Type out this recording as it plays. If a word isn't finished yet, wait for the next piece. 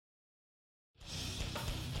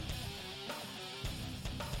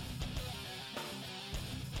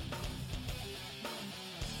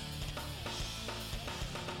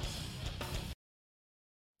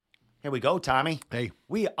Here we go, Tommy. Hey.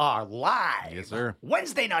 We are live. Yes, sir.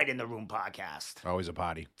 Wednesday night in the room podcast. Always a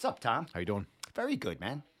potty. What's up, Tom? How you doing? Very good,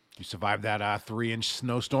 man. You survived that 3-inch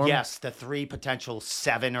snowstorm? Yes, the 3 potential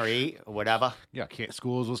 7 or 8 or whatever. Yeah,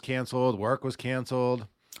 schools was canceled. Work was canceled.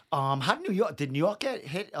 How did New York? Did New York get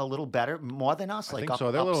hit a little better, more than us? I Like think up,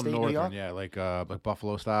 so. They're a little upstate New northern. York? Yeah, like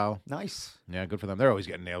Buffalo style. Nice. Yeah, good for them. They're always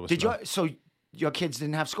getting nailed with Did snow. you? So your kids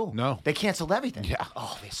didn't have school? No. They canceled everything. Yeah.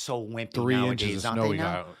 Oh, they're so wimpy 3 nowadays, inches of aren't snow they we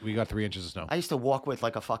now? got. We got 3 inches of snow. I used to walk with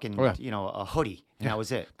like a fucking, Oh, yeah. a hoodie, and that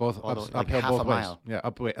was it. Both Like uphill half both a ways. mile. Yeah,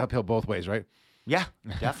 uphill both ways, right? Yeah,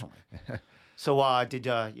 definitely. So, did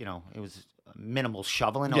it was minimal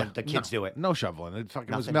shoveling, or Yeah. did the kids do it? No shoveling. It fucking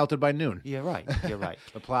was Nothing. melted by noon. You're right. You're right.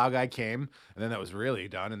 The plow guy came, and then that was really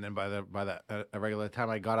done. And then by the regular time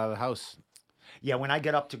I got out of the house, Yeah, when I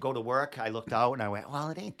get up to go to work, I looked out and I went, "Well,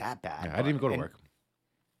 it ain't that bad." I didn't even go to And work.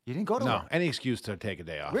 You didn't go to No, work? any excuse to take a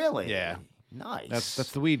day off. Really? Yeah. Nice.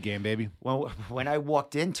 That's the weed game, baby. Well, when I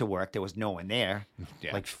walked into work, there was no one there.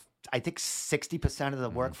 Yeah. Like I think 60% of the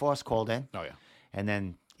workforce called in, Oh yeah. and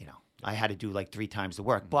then I had to do like 3 times the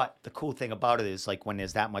work. But the cool thing about it is like when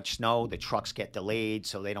there's that much snow, the trucks get delayed,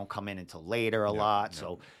 so they don't come in until later a lot.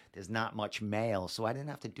 So there's not much mail, so I didn't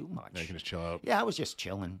have to do much. Now you can just chill out, Yeah, I was just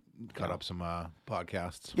chilling. cut up some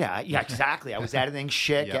podcasts. Yeah, exactly. I was editing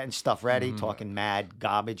shit, Yeah. getting stuff ready, talking mad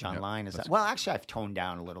garbage online. Is that well? Actually, I've toned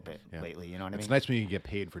down a little bit Yeah. lately. You know what I It's mean? nice when you can get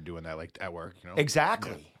paid for doing that, like at work. You know.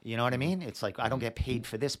 Exactly. You know what I mean? It's like I don't get paid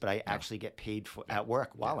for this, but I actually get paid for at work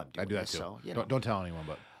while I'm doing I do that this. too. So you know, Don't tell anyone,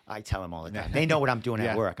 but I tell them all the time. They know what I'm doing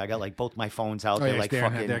Yeah. at work. I got like both my phones out Oh, there, you're like staring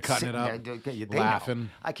at- fucking. they're cutting it sitting up, there, they know. laughing.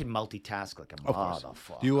 I can multitask like a of course.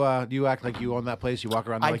 motherfucker. Do you act like you own that place? You walk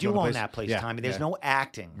around. I like you do the own place? that place, Yeah, Tommy. There's yeah. no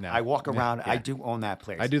acting. No. I walk Yeah, around. I yeah. do own that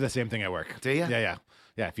place. I do the same thing at work. Do you? Yeah.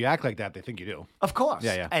 If you act like that, they think you do. Of course.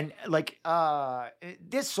 Yeah. And like,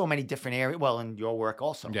 there's so many different areas. Well, in your work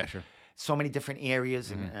also. Yeah, sure. So many different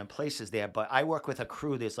areas and places there. But I work with a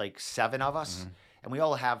crew. There's like 7 of us, and we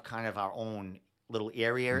all have kind of our own little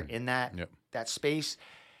area in that Yep. that space.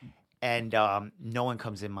 And no one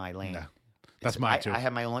comes in my lane. No. That's mine too. I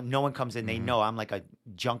have my own. No one comes in. They know I'm like a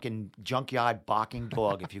junkyard barking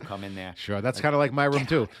dog if you come in there. Sure, that's kind of like my room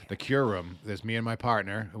too. The cure room. There's me and my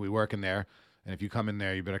partner. We work in there, and if you come in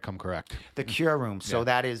there, you better come correct. The cure room. So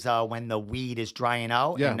that is when the weed is drying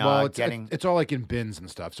out. Yeah, and, well, it's it's all like in bins and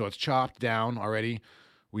stuff. So it's chopped down already.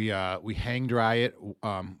 We hang dry it.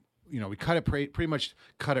 We cut it pretty much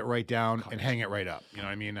cut it right down and hang it right up. You know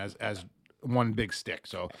what I mean? As one big stick.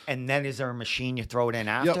 So And then is there a machine you throw it in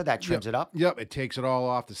after that trims it up? Yep, it takes it all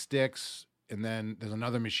off the sticks, and then there's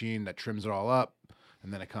another machine that trims it all up,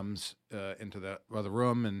 and then it comes into the other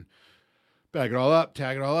room and bag it all up,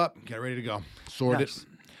 tag it all up, get ready to go. Sort Nice. it.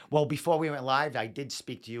 Well, before we went live, I did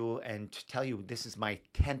speak to you and to tell you this is my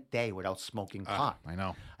 10th day without smoking pot. I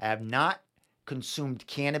know. I have not consumed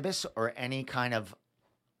cannabis or any kind of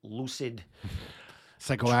lucid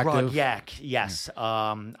Psychoactive. drug. Yes.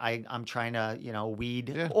 I'm trying to,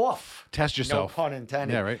 weed off. Test yourself. No pun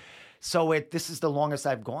intended. Yeah, right. So this is the longest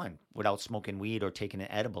I've gone without smoking weed or taking an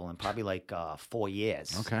edible in probably like 4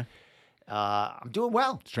 years. Okay. I'm doing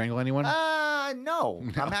well. Strangle anyone? No.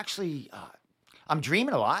 I'm actually, I'm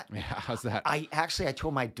dreaming a lot. Yeah, how's that? I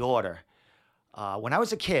told my daughter when I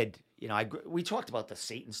was a kid. We talked about the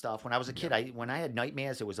Satan stuff. When I was a kid, when I had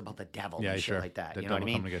nightmares, it was about the devil and shit sure. like that. The You know what I devil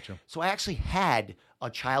mean? coming to get you. So I actually had a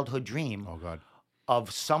childhood dream Oh God. of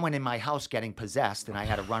someone in my house getting possessed, and I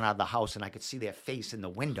had to run out of the house, and I could see their face in the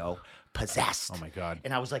window, possessed. Oh my God.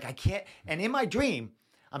 And I was like, I can't. And in my dream,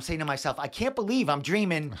 I'm saying to myself, I can't believe I'm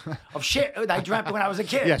dreaming of shit that I dreamt when I was a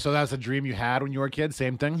kid. Yeah, so that's a dream you had when you were a kid.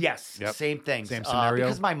 Same thing. Yes, Yep. same thing. Same scenario.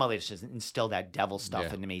 Because my mother just instilled that devil stuff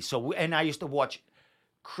Yeah. into me. So, and I used to watch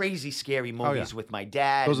crazy, scary movies yeah. with my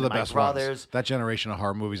dad Those are and the my best brothers. ones. That generation of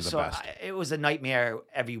horror movies are the So best. it was a nightmare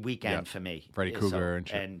every weekend Yep. for me. Freddy Krueger and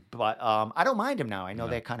shit. But I don't mind them now. I know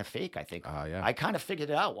they're kind of fake. I think. Yeah. I kind of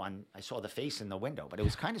figured it out when I saw the face in the window, but it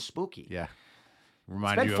was kind of spooky. Yeah. It's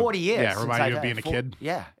Remind been you 40 of, years. Yeah, since remind I've you of had being a kid.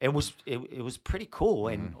 Yeah, it was pretty cool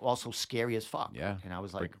and also scary as fuck. Yeah. and I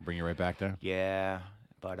was like, Bring you right back there. yeah,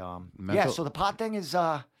 but yeah. Mental- So the pot thing is,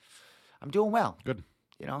 I'm doing well. Good.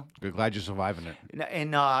 You know, Good. Glad you're surviving it.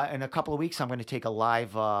 in a couple of weeks, I'm going to take a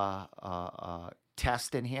live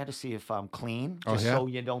test in here to see if I'm clean, Oh, just yeah? so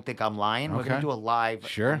you don't think I'm lying. We're going Okay. to do a live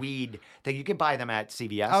Sure. weed thing. You can buy them at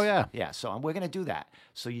CVS. Oh, yeah. Yeah, so we're going to do that.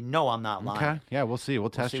 So I'm not lying. Okay. Yeah, we'll see.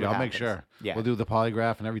 We'll test see you. what I'll make happens. sure. Yeah. We'll do the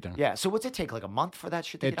polygraph and everything. Yeah, so what's it take, like a month for that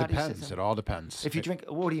shit to It get out of your depends. system? It all depends. If you drink,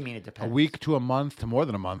 what do you mean it a depends? week to a month to more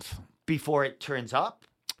than a month. Before it turns up?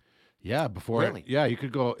 Yeah, before Really? yeah, you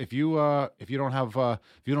could go if you don't have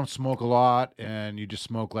if you don't smoke a lot and you just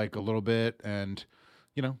smoke like a little bit and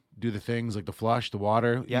do the things like the flush, the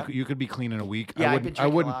water. Yeah. You could be clean in a week. Yeah, I've been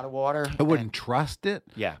drinking a lot of water. I wouldn't trust it.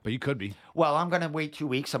 Yeah. But you could be. Well, I'm going to wait 2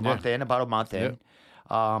 weeks, about a month in.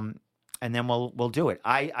 And then we'll do it.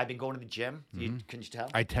 I've been going to the gym. Can you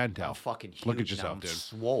tell? I can tell. I'm fucking huge. Look at yourself, now. I'm dude.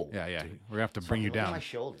 swole. Yeah. Dude. We're gonna have to bring you Look at down. my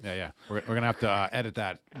shoulders. Yeah. We're gonna have to edit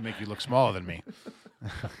that and make you look smaller than me.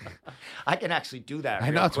 I can actually do that.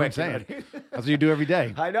 I know, that's what I'm saying. That's what you do every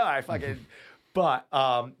day. I know. I fucking. But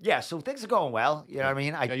so things are going well. You know what I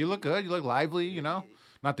mean? Yeah, you look good. You look lively.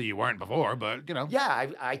 Not that you weren't before, but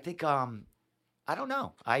Yeah, I think. I don't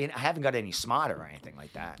know. I haven't got any smarter or anything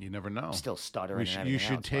like that. You never know. I'm still stuttering.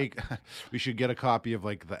 We should get a copy of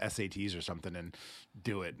like the SATs or something and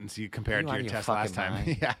do it and see compare it to your test last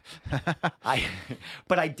time. Yeah.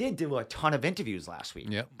 But I did do a ton of interviews last week.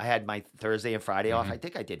 Yep. I had my Thursday and Friday off. I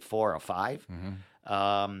think I did 4 or 5.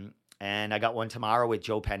 And I got one tomorrow with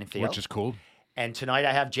Joe Penfield, which is cool. And tonight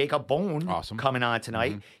I have Jacob Bohn coming on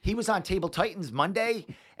tonight. He was on Table Titans Monday,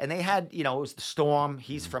 and they had, it was the storm.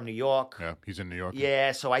 He's from New York. Yeah, he's in New York.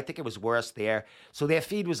 Yeah, so I think it was worse there. So their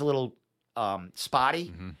feed was a little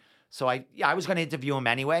spotty. So I was going to interview him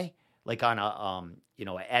anyway, like on an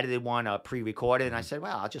edited one, pre-recorded. And I said,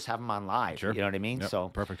 well, I'll just have him on live. Sure. You know what I mean? Yep, so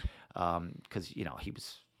perfect. Because he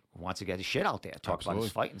wants to get his shit out there, talk about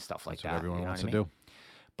his fight and stuff like That's that. what everyone wants to do.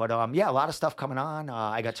 But a lot of stuff coming on.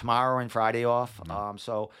 I got tomorrow and Friday off.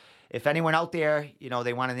 So if anyone out there,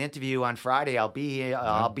 they want an interview on Friday, I'll be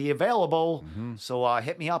available. So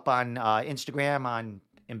hit me up on Instagram on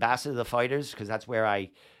Ambassador of the Fighters, because that's where I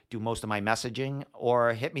do most of my messaging,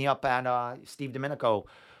 or hit me up at Steve Domenico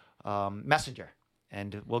Messenger,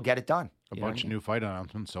 and we'll get it done. A bunch of new fight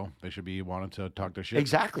announcements, so they should be wanting to talk their shit.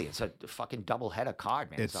 Exactly. It's a fucking double-header card,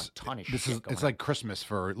 man. It's a ton of shit. It's like Christmas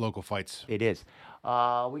for local fights. It is. We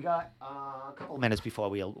got a couple of minutes before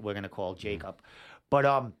we're going to call Jacob. But,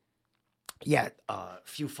 a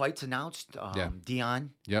few fights announced.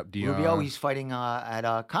 Dion. Yep, Dion. Rubio, he's fighting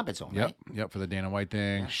at Combat Zone, right? Yep, for the Dana White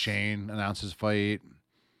thing. Yes. Shane announced his fight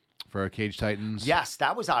for Cage Titans. Yes,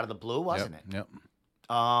 that was out of the blue, wasn't it? Yep.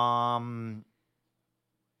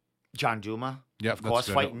 John Duma, of course,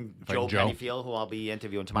 fighting Joe Penfield, who I'll be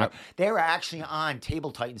interviewing tomorrow. Yep. They were actually on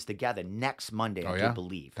Table Titans together next Monday, I do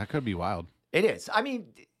believe. That could be wild. It is. I mean,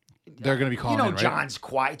 they're going to be calling in, right? John's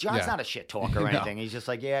quiet. John's not a shit talker or anything. He's just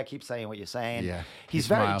like, keep saying what you're saying.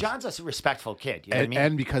 Yeah. John's a respectful kid. You know what I mean?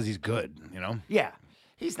 And because he's good, Yeah.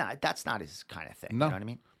 He's not, that's not his kind of thing. No. You know what I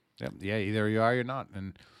mean? Yeah, either you are or you're not.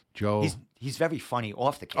 And Joe. He's very funny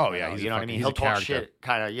off the camera. Oh, yeah. You know what I mean? He'll talk shit,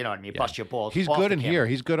 kind of, you know what I mean? Bust your balls. He's good in here.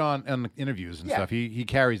 He's good on the interviews and stuff. He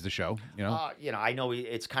carries the show, I know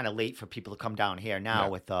it's kind of late for people to come down here now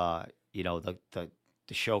with, the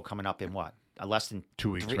show coming up in what? Less than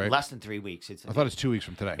 2 weeks, right? Less than 3 weeks. I thought it's 2 weeks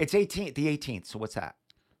from today. It's the 18th. So what's that?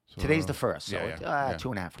 So, today's the 1st. So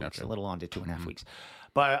 2.5 weeks, Okay. a little under 2.5 weeks.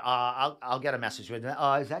 But I'll get a message with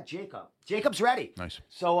is that Jacob? Jacob's ready. Nice.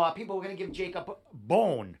 So people, we're gonna give Jacob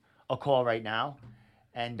Bohn a call right now,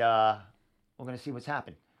 and we're gonna see what's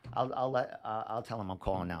happened. I'll tell him I'm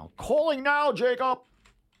calling now. Calling now, Jacob.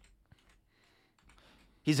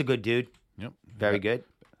 He's a good dude. Yep. Very good.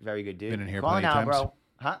 Very good dude. Been in here calling plenty now, of times. bro.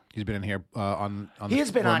 Huh? He's been in here on. He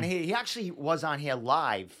has been on here. He actually was on here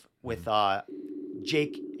live with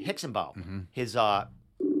Jake Hicksonbaugh, his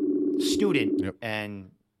student. Yep.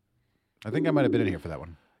 And I think I might have been in here for that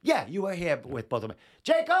one. Yeah, you were here with both of them.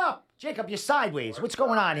 Jacob, you're sideways. What's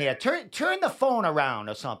going on here? Turn the phone around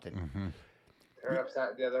or something. Turn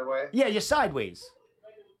upside the other way? Yeah, you're sideways.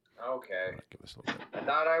 Okay. Give this a little bit. I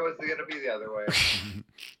thought I was going to be the other way.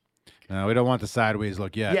 No, we don't want the sideways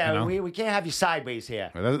look yet. Yeah, we can't have you sideways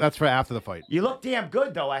here. That's for after the fight. You look damn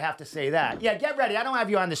good, though, I have to say that. Yeah, get ready. I don't have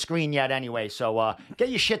you on the screen yet anyway, so get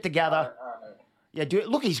your shit together. Yeah, dude,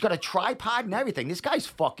 look, he's got a tripod and everything. This guy's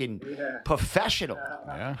fucking professional.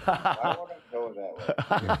 Yeah. I want to go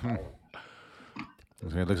that way.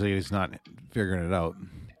 It looks like he's not figuring it out.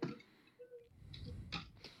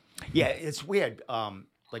 Yeah, it's weird.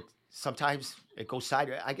 Like sometimes it goes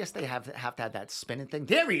sideways. I guess they have to have that spinning thing.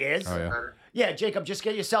 There he is. Oh yeah. Yeah, Jacob, just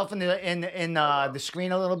get yourself in the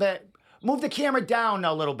screen a little bit. Move the camera down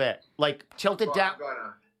a little bit. Like tilt it down.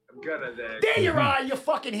 I'm gonna there you are, you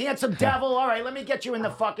fucking handsome devil. All right, let me get you in the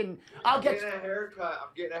fucking. I'm getting a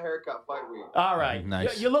haircut fight week. All right.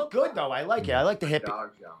 Nice. You look good though. I like it. I like the hip.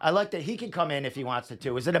 Dog show. I like that he can come in if he wants to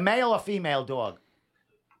too. Is it a male or female dog?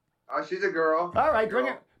 Oh, she's a girl. All right,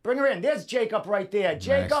 bring her in. There's Jacob right there.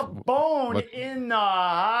 Jacob Bohn in the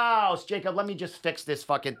house. Jacob, let me just fix this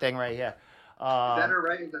fucking thing right here. Is that her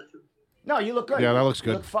right? No, you look good. Yeah, that looks good.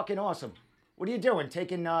 You look fucking awesome. What are you doing?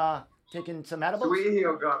 Taking Taking some edibles? Sweet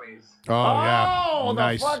heel gummies. Oh, yeah. Oh,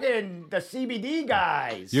 Nice. the CBD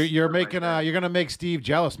guys. You're gonna make Steve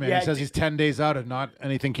jealous, man. Yeah, He says he's 10 days out of not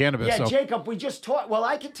anything cannabis. Yeah, so. Jacob, we just talked. Well,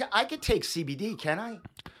 I could take CBD, can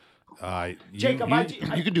I? Jacob,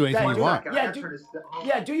 you can do anything you want.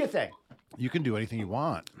 Do your thing. You can do anything you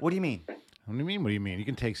want. What do you mean? What do you mean? What do you mean? You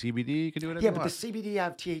can take CBD. You can do whatever Yeah, you but want. does CBD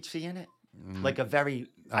have THC in it? Like a very,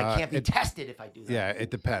 I can't be tested if I do that. Yeah, it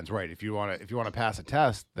depends, right? If you want to pass a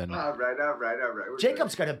test, then All right. We're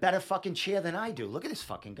Jacob's got a better fucking chair than I do. Look at this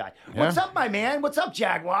fucking guy. Yeah? What's up, my man? What's up,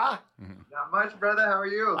 Jaguar? Not much, brother. How are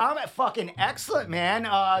you? I'm fucking excellent, man.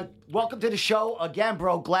 Welcome to the show again,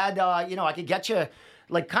 bro. Glad I could get you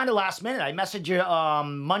like kind of last minute. I messaged you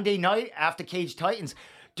Monday night after Cage Titans.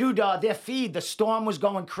 Dude, their feed, the storm was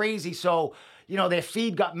going crazy, so their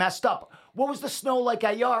feed got messed up. What was the snow like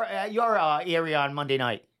at your area on Monday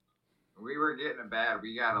night? We were getting it bad.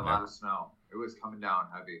 We got a lot of snow. It was coming down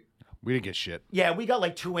heavy. we didn't get shit. Yeah, we got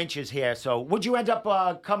like 2 inches here. So would you end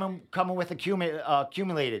up coming with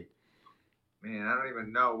accumulated? Man, I don't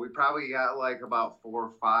even know. We probably got like about 4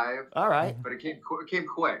 or 5. All right. But it came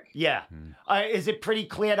quick. Yeah. Is it pretty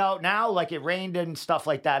cleared out now? Like it rained and stuff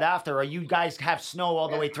like that after? Or you guys have snow all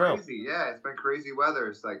the way through? Crazy. Yeah, it's been crazy weather.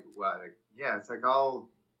 It's like it's like all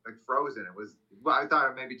like frozen. It was. Well, I thought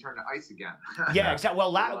it maybe turned to ice again. Yeah, exactly. Well, A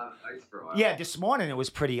lot of ice for a while. yeah, this morning it was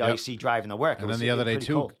pretty icy driving to work. And then the other day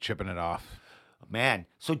too, cold. chipping it off. Man,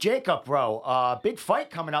 so Jacob, bro, big fight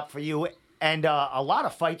coming up for you, and a lot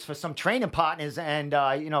of fights for some training partners, and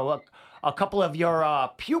a couple of your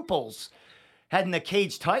pupils heading the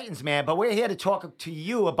Cage Titans, man. But we're here to talk to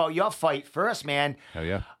you about your fight first, man. Hell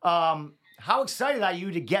yeah. How excited are you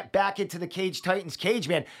to get back into the Cage Titans cage,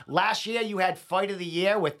 man? Last year you had Fight of the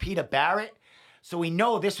Year with Peter Barrett. So we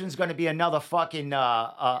know this one's going to be another fucking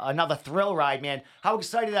another thrill ride, man. How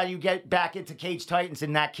excited are you to get back into Cage Titans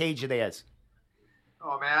in that cage of theirs?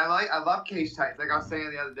 Oh man, I love Cage Titans. Like I was saying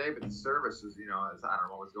the other day, but the service is, I don't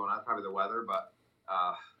know what's going on. Probably the weather, but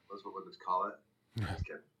what would this call it? Just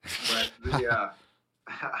kidding. But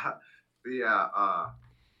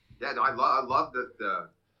I love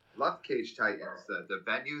love Cage Titans. The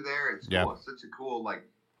venue there, it's cool. Yeah. It's such a cool like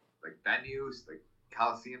venues, like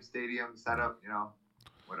Coliseum Stadium setup.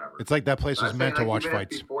 Whatever. It's like that place was meant to watch even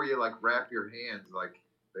fights. Before you like wrap your hands, like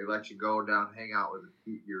they let you go down, hang out with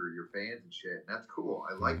your fans and shit. And that's cool.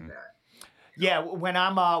 I like that. Yeah, when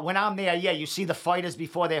I'm there, yeah, you see the fighters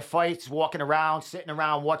before their fights, walking around, sitting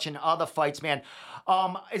around, watching other fights, man.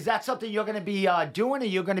 Is that something you're going to be doing, or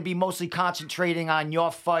you're going to be mostly concentrating on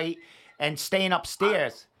your fight and staying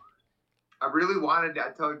upstairs? I really wanted to, I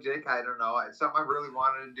told Jake, I don't know, it's something I really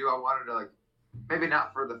wanted to do. I wanted to, like, maybe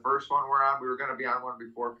not for the first one we're on. We were going to be on one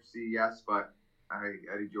before for CES, but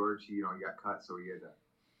Eddie George, he got cut, so he had to,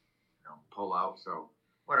 pull out. So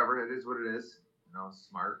whatever, it is what it is.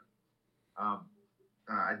 Smart.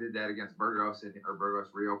 I did that against Burgos, and Burgos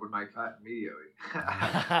reopened my cut immediately.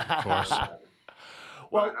 Of course.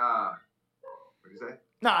 Well, what did you say?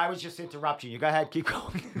 No, I was just interrupting you. Go ahead, keep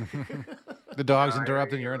going. The dog's No,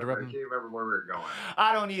 interrupting. I You're can't interrupting. remember where we were going.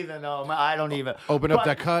 I don't even know. I don't even. Open up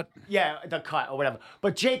that cut. Yeah, the cut or whatever.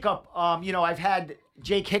 But Jacob, I've had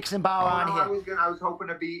Jake Hicksenbauer on here. I was hoping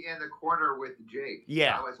to be in the corner with Jake.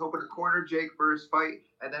 Yeah. I was hoping to corner Jake for his fight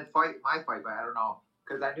and then fight my fight, but I don't know.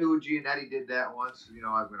 Because I knew Giannetti did that once, when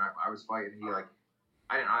I was fighting. He I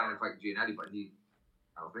didn't fight Giannetti, but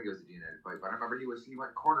I don't think it was a Giannetti fight, but I remember he went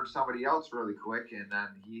and cornered somebody else really quick, and then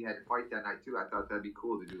he had to fight that night too. I thought that'd be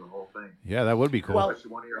cool to do the whole thing. Yeah, that would be cool. Well,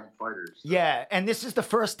 especially one of your own fighters. So. Yeah, and this is the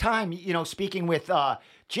first time, speaking with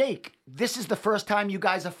Jake, this is the first time you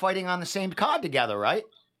guys are fighting on the same card together, right?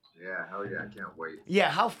 Yeah, hell yeah, I can't wait. Yeah,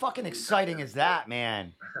 how fucking exciting is that,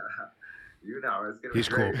 man? It's gonna be He's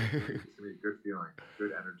great. cool. It's gonna be a good feeling,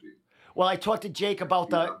 good energy. Well, I talked to Jake about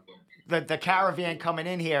the caravan coming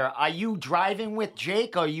in here. Are you driving with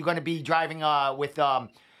Jake, or are you going to be driving with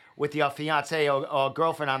your fiance or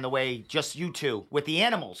girlfriend on the way? Just you two with the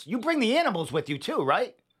animals. You bring the animals with you too,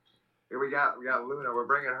 right? Yeah, we got Luna. We're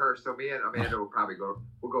bringing her. So me and Amanda will probably go.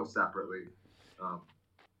 We'll go separately.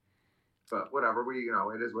 But whatever.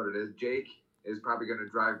 It is what it is. Jake is probably going to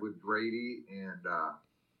drive with Grady, and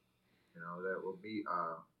that we'll meet.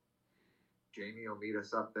 Jamie will meet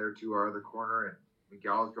us up there to our other corner, and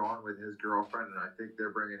Miguel's going with his girlfriend, and I think they're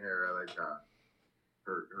bringing her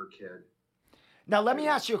her kid. Now let me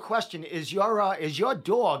ask you a question: Is your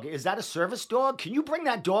dog? Is that a service dog? Can you bring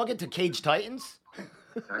that dog into Cage Titans?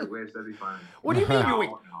 I wish that'd be fun. What do you mean?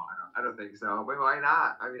 No, I don't think so. But why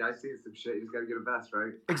not? I mean, I've seen some shit. You just got to get a vest,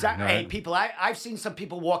 right? Exactly. Right. Hey, people, I've seen some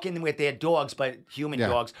people walk in with their dogs, but human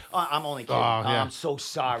dogs. I'm only kidding. yeah. I'm so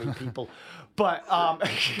sorry, people. But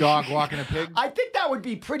Dog walking a pig. I think that would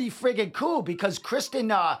be pretty friggin' cool because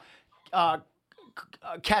Kristen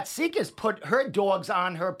Katsikas put her dogs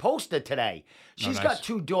on her poster today. She's nice. got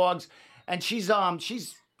 2 dogs, and she's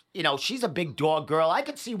she's a big dog girl. I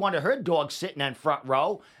could see one of her dogs sitting in front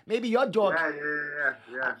row. Maybe your dog.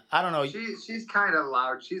 Yeah. I don't know. She's kind of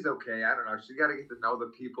loud. She's okay. I don't know. She's got to get to know the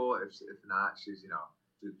people. If not, she's a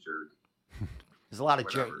jerk. There's a lot of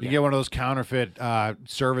Whatever. jerk. You get one of those counterfeit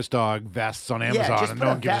service dog vests on Amazon, just and put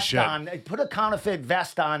no a one gives a vest shit. on. Put a counterfeit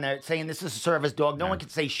vest on there saying this is a service dog. No one can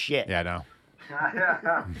say shit. Yeah, no.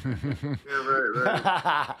 Yeah,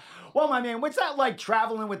 right. Well, my man, what's that like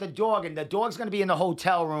traveling with a dog? And the dog's going to be in the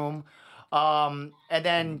hotel room. And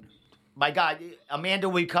then, my God, Amanda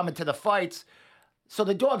will be coming to the fights. So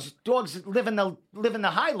the dog's living the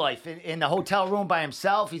high life in the hotel room by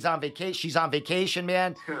himself. He's on vacation. She's on vacation,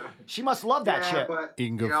 man. She must love that shit. But,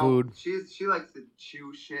 Eating good food. She likes to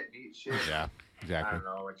chew shit and eat shit. Yeah, I exactly.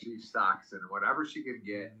 don't know, and she stocks and whatever she can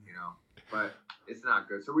get, But it's not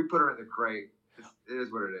good. So we put her in the crate. It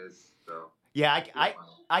is what it is. So. Yeah,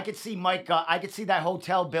 I could see Mike. I could see that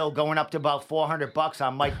hotel bill going up to about $400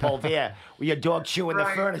 on Mike Polvier with your dog chewing the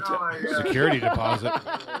furniture. Oh, yeah. Security deposit.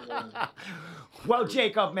 Well,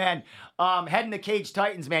 Jacob, man, heading to Cage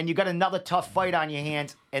Titans, man, you got another tough fight on your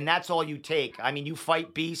hands, and that's all you take. I mean, you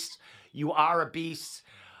fight beasts. You are a beast.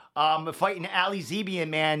 Fighting Ali Zebian,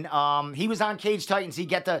 man. He was on Cage Titans. He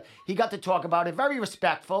got to talk about it. Very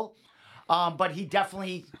respectful, but he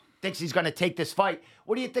definitely thinks he's going to take this fight.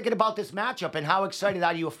 What are you thinking about this matchup, and how excited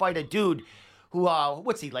are you to fight a dude who,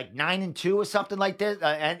 what's he, like 9-2 or something like this?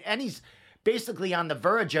 And he's basically on the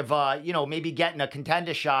verge of, maybe getting a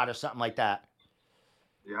contender shot or something like that.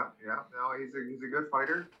 Yeah. No, he's a good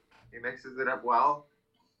fighter. He mixes it up well.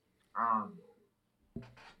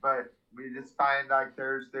 But we just find like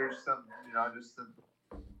there's some just some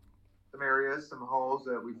areas, some holes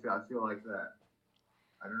that I feel like that.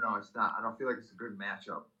 I don't know. I don't feel like it's a good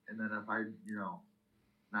matchup. And then if I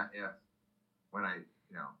when I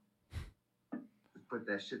just put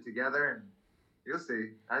that shit together, and you'll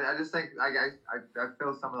see. I just think I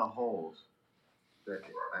fill some of the holes that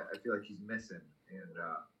I feel like he's missing, and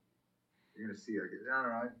you're gonna see. Like, I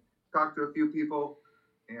don't know. I talked to a few people,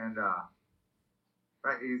 and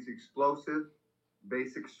right, he's explosive,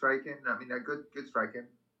 basic striking. I mean, that good striking,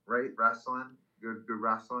 right? Wrestling, good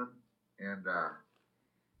wrestling, and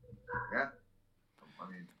yeah. I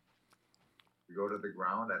mean, to go to the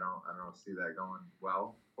ground, I don't see that going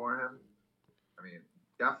well for him. I mean,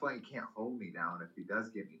 definitely can't hold me down if he does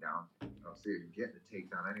get me down. I don't see him getting a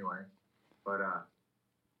takedown anyway. But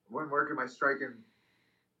when working my striking,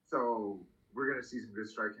 so we're gonna see some good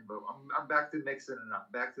striking. But I'm back to mixing it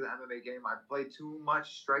up, back to the MMA game. I played too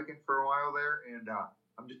much striking for a while there, and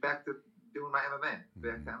I'm just back to doing my MMA,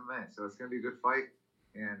 back to MMA. So it's gonna be a good fight,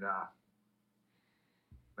 and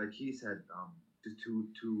like he said, just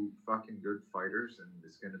two fucking good fighters, and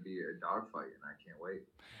it's gonna be a dogfight, and I can't wait.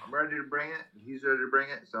 I'm ready to bring it. He's ready to bring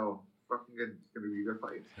it. So fucking good. It's gonna be a good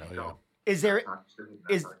fight. Hell yeah. Is there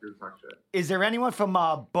anyone from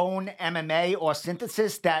Bohn MMA or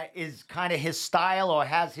Synthesis that is kind of his style or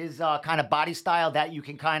has his kind of body style that you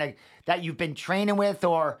can that you've been training with,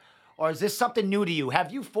 or is this something new to you?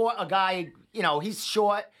 Have you fought a guy? He's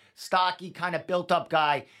short, stocky, kind of built up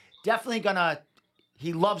guy. Definitely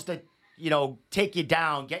he loves to take you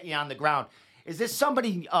down, get you on the ground. Is this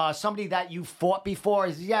somebody that you fought before?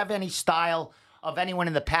 Does he have any style of anyone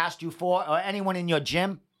in the past you fought, or anyone in your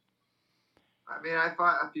gym? I mean, I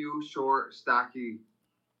fought a few short, stocky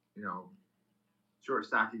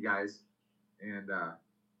guys, and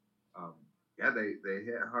they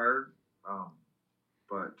hit hard.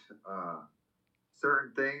 But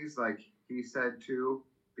certain things, like he said too,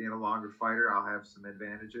 being a longer fighter, I'll have some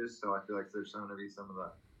advantages. So I feel like there's going to be some of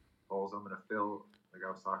the holes I'm going to fill, like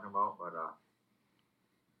I was talking about. But I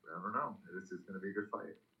don't know. This is going to be a good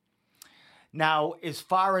fight. Now, as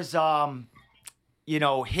far as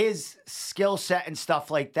his skill set and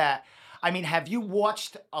stuff like that, I mean, have you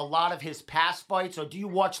watched a lot of his past fights, or do you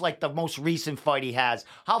watch like the most recent fight he has?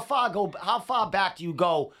 How far back do you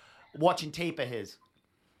go watching tape of his?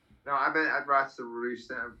 No, I've watched the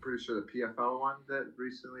recent. I'm pretty sure the PFL one that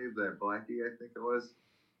recently, the Blackie, I think it was.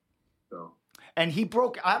 So. And he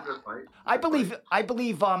broke. I believe.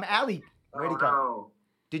 Ali. Where'd he go?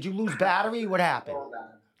 Did you lose battery? What happened?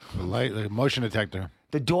 The motion detector.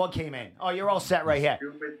 The door came in. Oh, you're all set right here.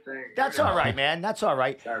 Stupid thing. That's all right, man. That's all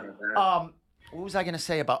right. Sorry about that. what was I going to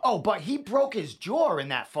say about? Oh, but he broke his jaw in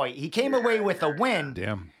that fight. He came away with a win.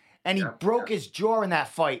 Damn. And he broke his jaw in that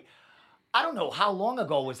fight. I don't know how long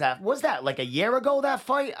ago was that. Was that like a year ago, that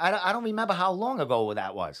fight? I don't remember how long ago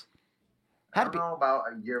that was. I don't know, about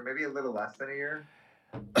a year, maybe a little less than a year.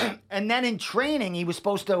 And then in training, he was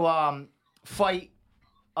supposed to fight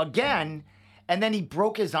again, and then he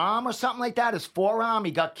broke his arm or something like that, his forearm.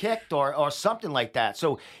 He got kicked or something like that.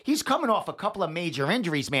 So he's coming off a couple of major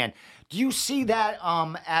injuries, man. Do you see that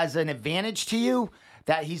as an advantage to you,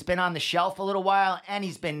 that he's been on the shelf a little while and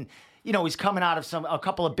he's been, he's coming out of a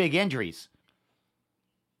couple of big injuries?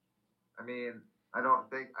 I mean, I don't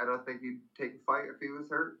think he'd take a fight if he was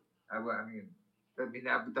hurt. I mean,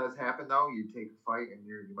 that does happen though. You take a fight and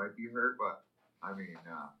you might be hurt, but I mean,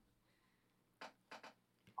 I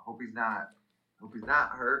hope he's not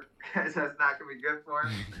hurt, because that's not gonna be good for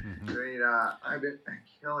him. I mean, I've been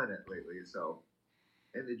killing it lately. So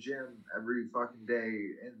in the gym every fucking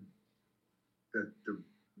day, in the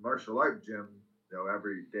martial art gym,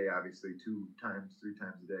 every day, obviously 2 times, 3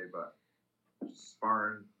 times a day, but just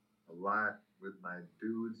sparring a lot with my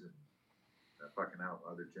dudes and fucking out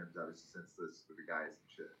other gyms, obviously, since this with the guys and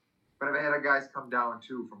shit. But I've had guys come down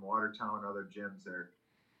too from Watertown and other gyms there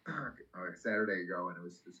like Saturday ago, and it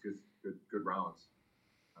was good rounds.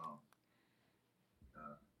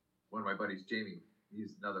 One of my buddies, Jamie,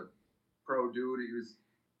 he's another pro dude. He was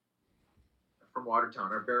from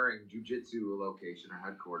Watertown, our Bearing Jiu-Jitsu location, our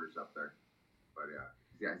headquarters up there. But yeah,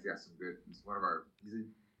 he's got some good. He's a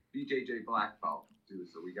BJJ black belt too,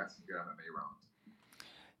 so we got some good MMA rounds.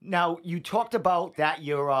 Now, you talked about that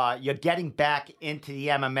you're getting back into the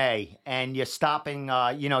MMA and you're stopping.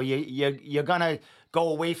 You're gonna go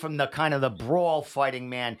away from the kind of the brawl fighting,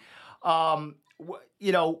 man. What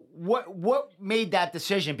made that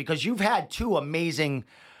decision? Because you've had 3 amazing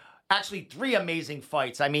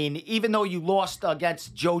fights. I mean, even though you lost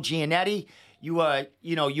against Joe Giannetti, you were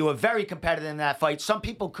very competitive in that fight. Some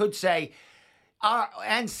people could say.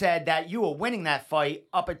 And said that you were winning that fight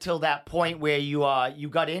up until that point where you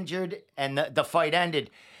got injured and the fight ended.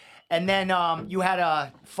 And then you had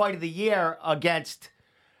a fight of the year against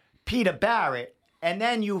Peter Barrett. And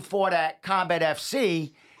then you fought at Combat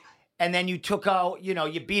FC. And then you took out,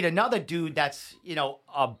 you beat another dude that's,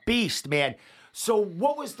 a beast, man. So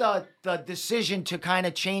what was the decision to kind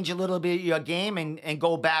of change a little bit your game and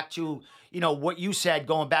go back to, what you said,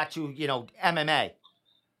 going back to, MMA?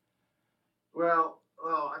 Well,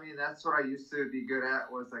 I mean, that's what I used to be good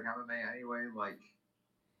at, was like MMA anyway. Like,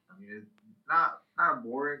 I mean, it's not a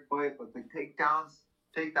boring fight, but the takedowns,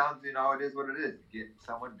 it is what it is. You get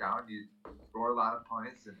someone down, you score a lot of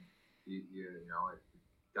points, and it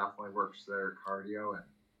definitely works their cardio and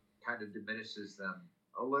kind of diminishes them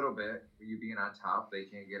a little bit. You being on top, they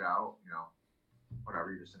can't get out,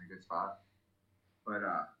 whatever, you're just in a good spot. But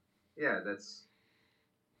yeah, that's.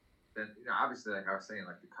 Then obviously, like I was saying,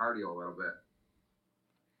 like the cardio a little bit.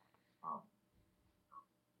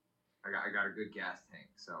 I got a good gas tank,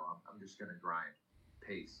 so I'm just gonna grind,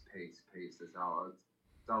 pace. That's all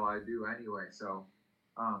I do anyway. So,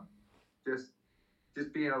 just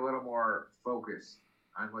being a little more focused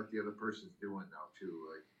on what the other person's doing though too.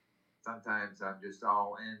 Like sometimes I'm just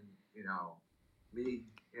all in, me,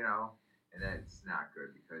 and that's not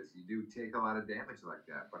good, because you do take a lot of damage like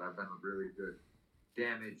that. But I've been a really good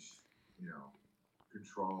damage,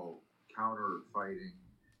 control, counter fighting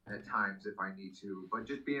at times if I need to, but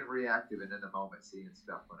just being reactive and in the moment, seeing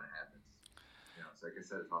stuff when it happens. So like I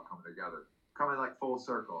said, it's all coming together, coming like full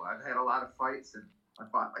circle. I've had a lot of fights and I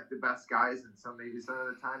fought like the best guys, and some of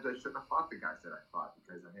the times I shouldn't have fought the guys that I fought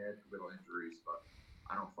because I had little injuries, but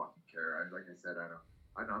I don't fucking care. Like I said, I know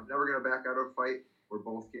I'm never gonna back out of a fight. We're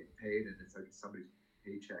both getting paid, and it's like somebody's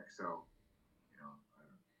paycheck, so.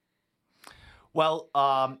 Well,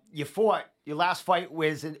 you fought. Your last fight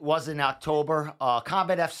was in October.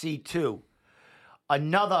 Combat FC 2,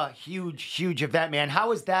 another huge event, man. How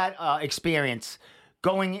was that experience,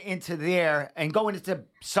 going into there and going into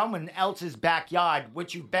someone else's backyard,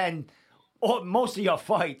 which you've been most of your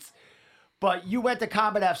fights? But you went to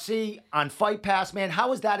Combat FC on Fight Pass, man.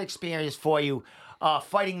 How was that experience for you,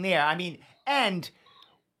 fighting there? I mean, and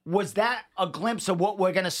was that a glimpse of what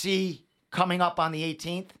we're gonna see coming up on the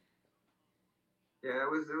 18th? Yeah,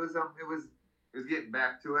 it was getting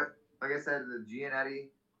back to it. Like I said, the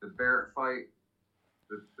Giannetti, the Barrett fight,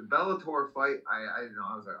 the Bellator fight. I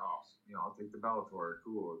was like, I'll take the Bellator.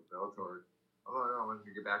 Cool, Bellator. I'm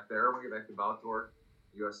gonna get back there. I'm gonna get back to Bellator,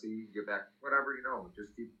 UFC. Get back, whatever.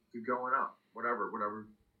 Just keep going up. Whatever.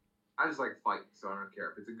 I just like fighting, so I don't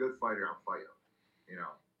care if it's a good fighter. I'm fighting.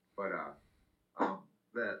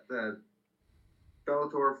 But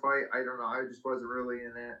Bellator fight, I don't know. I just wasn't really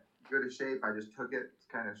in that good of shape. I just took it. It's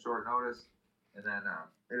kind of short notice. And then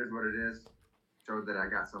it is what it is. Showed that I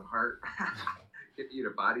got some heart. Get you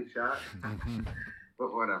a body shot.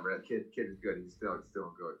 But whatever. That kid is good. He's still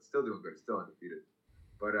good. Still doing good. Still undefeated.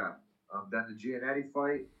 But then the Giannetti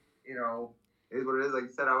fight, you know, is what it is. Like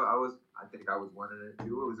you said, I think I was winning it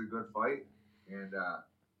too. It was a good fight. And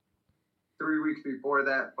 3 weeks before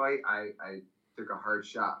that fight, I took a hard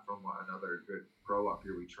shot from another good pro up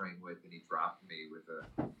here we trained with, and he dropped me with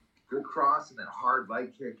a good cross and then a hard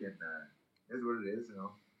leg kick, and is what it is, you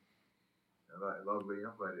know. I love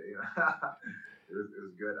Liam, but you know, it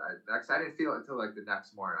was good. I didn't feel it until like the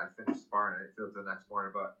next morning. I finished sparring, I didn't feel it until the next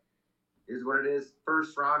morning, but it is what it is.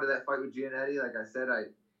 First round of that fight with Giannetti, like I said, I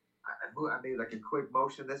made like a quick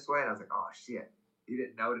motion this way, and I was like, oh shit, he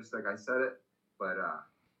didn't notice, like I said it, but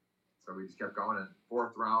so we just kept going. And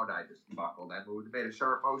fourth round, I just buckled. I moved, made a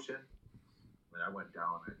sharp motion, and I went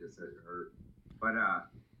down. I just said it hurt. But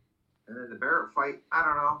and then the Barrett fight, I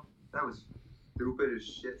don't know. That was stupid as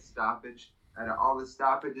shit stoppage. Out of all the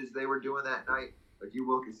stoppages they were doing that night, like you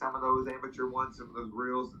look at some of those amateur ones, some of those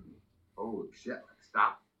reels, and holy shit, like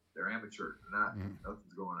stop. They're amateur.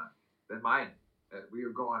 Nothing's going on. Then mine, we were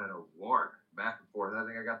going in a war, back and forth. I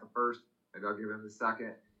think I got the first. Maybe I'll give him the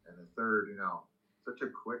second, and the third, you know. Such a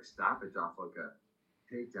quick stoppage off like a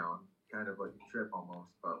takedown, kind of like a trip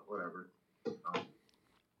almost, but whatever.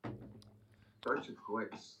 Such a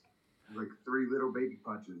quick, like 3 little baby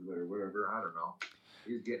punches or whatever. I don't know.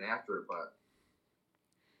 He was getting after it, but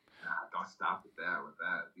don't stop with that.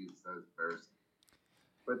 That was embarrassing.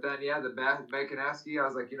 But then, yeah, the Bacanaski, I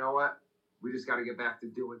was like, you know what? We just got to get back to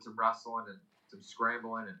doing some wrestling and some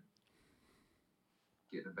scrambling and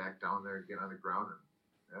getting it back down there and getting on the ground.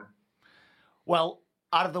 And, yeah. Well,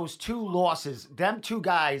 out of those 2 losses, them 2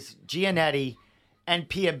 guys, Giannetti and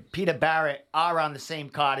Peter Barrett, are on the same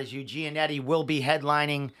card as you. Giannetti will be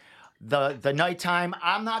headlining the nighttime.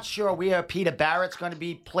 I'm not sure where Peter Barrett's going to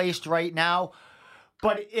be placed right now,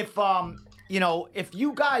 but if if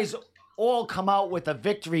you guys all come out with a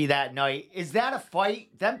victory that night, is that a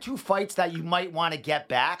fight? Them 2 fights that you might want to get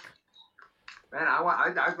back? Man,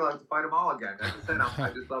 I'd like to fight them all again. As I said,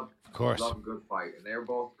 I just love a good fight, and they're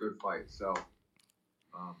both good fights. So,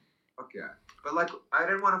 fuck yeah. But like, I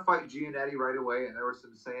didn't want to fight Giannetti right away, and there was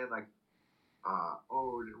some saying like,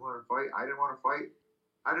 "Oh, didn't want to fight." I didn't want to fight.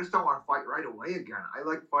 I just don't want to fight right away again. I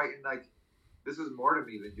like fighting like this is more to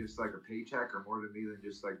me than just like a paycheck, or more to me than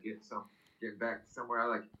just like getting back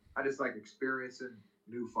somewhere. I just like experiencing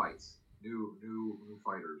new fights, new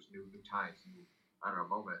fighters, new times, new, I don't know,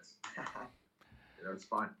 moments. You know, it's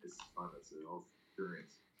fun. It's fun. It's a whole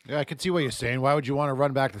experience. Yeah, I can see what you're saying. Why would you want to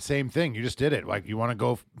run back the same thing? You just did it. Like, you want to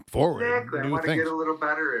go forward. Exactly. I want to things. get a little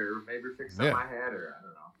better, or maybe fix something I had, or I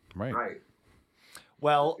don't know. Right.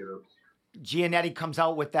 Well, Giannetti comes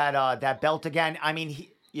out with that belt again. I mean,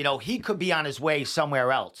 he could be on his way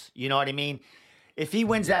somewhere else. You know what I mean? If he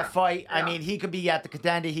wins that fight, I mean, he could be at the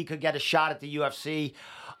Contender. He could get a shot at the UFC.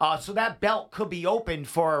 So that belt could be open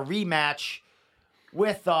for a rematch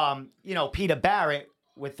with, Peter Barrett,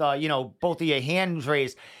 with, both of your hands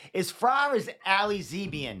raised. As far as Ali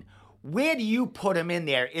Zebian, where do you put him in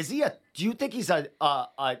there? Do you think he's a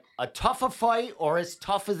tougher fight, or as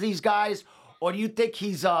tough as these guys? Or do you think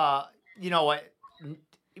he's,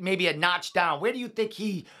 maybe a notch down? Where do you think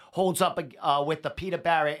he holds up with the Peter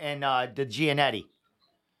Barrett and the Giannetti?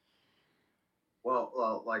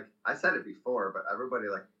 Well, like I said it before, but everybody,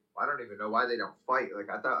 like, I don't even know why they don't fight. Like,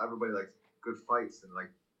 I thought everybody likes good fights, and like,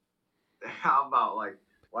 how about like,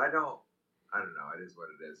 I don't know. It is what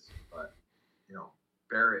it is. But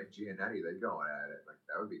Barrett and Giannetti, they go at it. Like,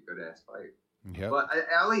 that would be a good ass fight. Yep. But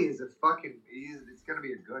Ali is it's going to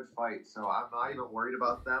be a good fight. So I'm not even worried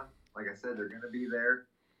about them. Like I said, they're going to be there.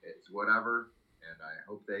 It's whatever. And I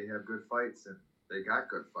hope they have good fights, and they got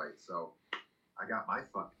good fights. So I got my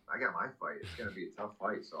fight. It's going to be a tough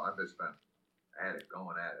fight. So I've just been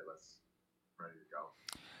going at it. Ready to go.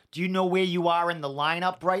 Do you know where you are in the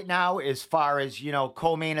lineup right now as far as,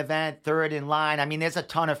 co-main event, third in line? I mean, there's a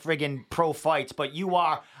ton of friggin' pro fights, but you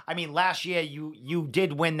are, I mean, last year you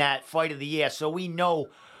did win that fight of the year, so we know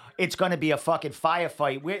it's going to be a fucking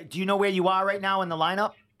firefight. Do you know where you are right now in the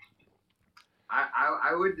lineup?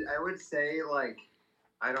 I would say, like,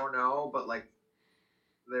 I don't know, but like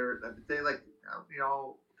they're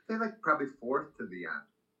probably fourth to the end,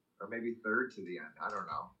 or maybe third to the end. I don't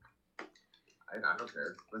know. I don't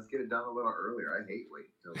care. Let's get it done a little earlier. I hate waiting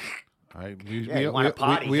till.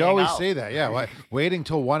 We always say that. Yeah, waiting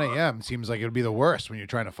till 1 a.m. seems like it would be the worst when you're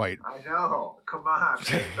trying to fight. I know. Come on,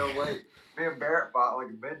 man. No wait. Me and Barrett fought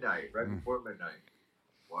like midnight, right before midnight.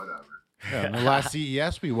 Whatever. Yeah, and the last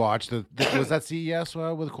CES we watched, was that CES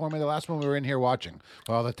with Cormier? The last one we were in here watching.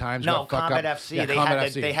 All the times. No, got fucked Combat up. FC. Yeah, they Combat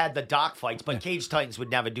had FC. they had the dock fights, but Cage Titans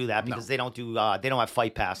would never do that because they don't have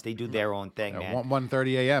Fight Pass. They do their own thing, man.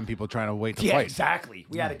 1:30 a.m. People trying to wait to Yeah, fight. exactly.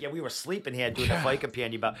 We were sleeping here doing the fight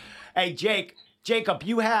companion. But hey, Jacob,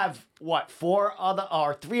 you have what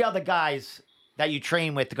 3 other guys that you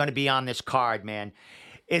train with are going to be on this card, man.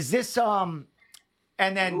 Is this And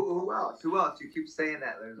then who else? Who else? You keep saying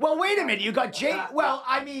that. Well, wait a minute. You got Jake. Well,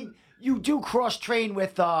 I mean, you do cross train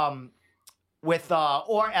with or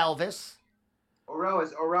Elvis. Or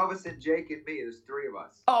Elvis and Jake and me. There's 3 of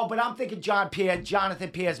us. Oh, but I'm thinking Jonathan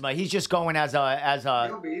Piersma. He's just going as a.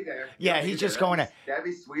 He'll be there. Yeah, he's just going. That'd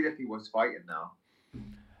be sweet if he was fighting now.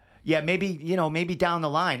 Yeah, maybe down the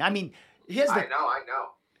line. I mean, here's the. I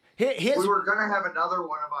know. We were gonna have another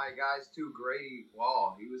one of my guys too, Grady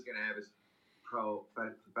Wall. He was gonna have his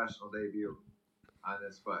professional debut on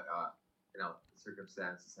this, but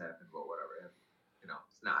circumstances happened. But whatever,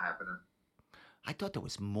 it's not happening. I thought there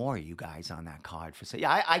was more of you guys on that card for.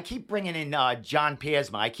 Yeah, I keep bringing in John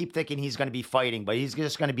Piersma. I keep thinking he's going to be fighting, but he's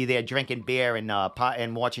just going to be there drinking beer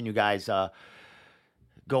and watching you guys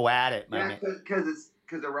go at it. Yeah, because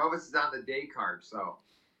the Rovis is on the day card, so.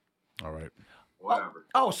 All right. Whatever.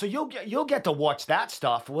 So you'll get to watch that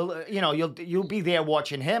stuff. Well, you'll be there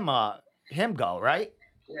watching him go, right?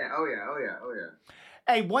 Yeah. Oh yeah.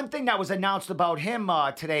 Hey, one thing that was announced about him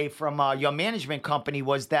today from your management company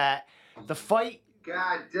was that the fight.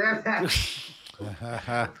 God damn it.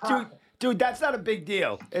 dude, that's not a big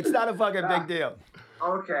deal. It's not a fucking big deal.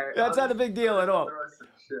 Okay. That's not a big deal at all.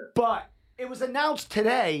 But it was announced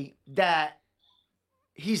today that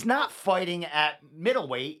he's not fighting at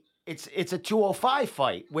middleweight. It's a 205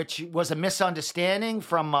 fight, which was a misunderstanding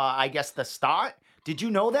from I guess the start. Did you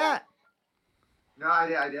know that? No,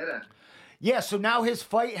 I didn't. Yeah, so now his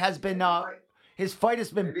fight has been Hold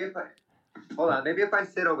on, maybe if I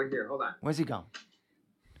sit over here. Hold on. Where's he going?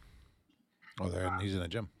 Oh, he's in the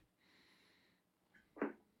gym.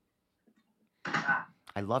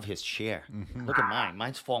 I love his chair. Mm-hmm. Look at mine.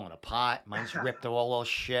 Mine's falling apart. Mine's ripped all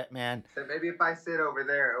shit, man. So maybe if I sit over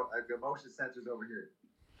there, the motion sensor's over here.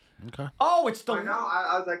 Okay. Oh, it's the. No,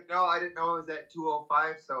 I was like, no, I didn't know it was at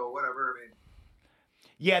 205. So whatever. I mean.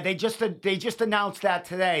 Yeah, they just announced that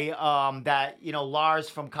today. That Lars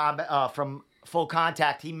from Full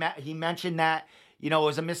Contact. He mentioned that it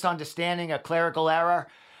was a misunderstanding, a clerical error.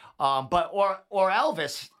 But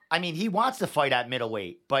Elvis. I mean, he wants to fight at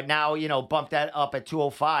middleweight, but now bump that up at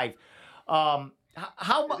 205. How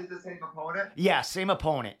Is it the same opponent? Yeah, same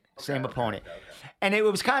opponent. Same opponent. Okay. And it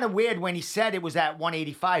was kind of weird when he said it was at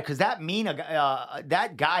 185 because that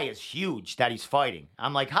guy is huge that he's fighting.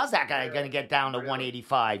 I'm like, how's that guy going to get down to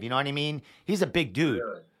 185? You know what I mean? He's a big dude.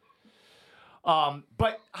 Really?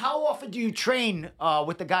 But how often do you train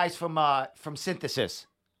with the guys from Synthesis?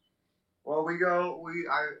 Well, I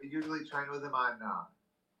usually train with them on.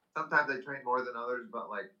 Sometimes I train more than others, but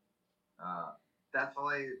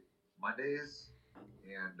definitely Mondays.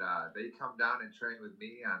 And they come down and train with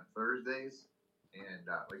me on Thursdays, and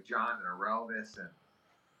like John and Arelvis and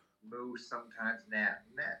Moose sometimes. Nat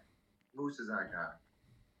Moose is like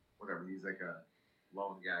he's like a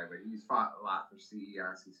lone guy, but he's fought a lot for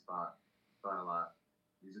CES. He's fought a lot.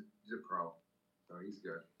 He's a pro, so he's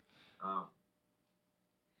good.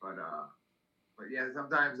 But yeah,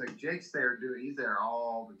 sometimes like Jake's there, dude. He's there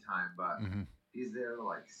all the time, but he's there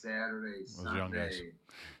like Saturday, Sunday.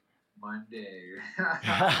 Monday.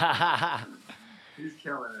 He's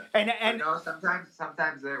killing it. And no, sometimes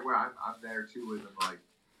there where I'm there too with him. Like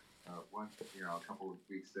once a couple of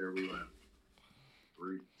weeks there, we went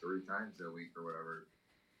three times a week or whatever.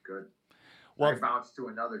 Good. Well, I bounced to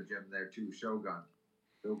another gym there too, Shogun.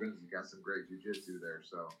 Shogun's got some great jiu-jitsu there,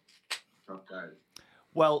 so tough guys.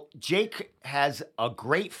 Well, Jake has a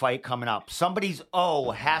great fight coming up. Somebody's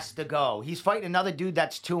has to go. He's fighting another dude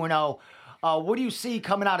that's 2-0. What do you see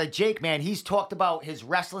coming out of Jake, man? He's talked about his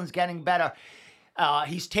wrestling's getting better.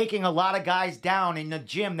 He's taking a lot of guys down in the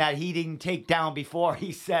gym that he didn't take down before,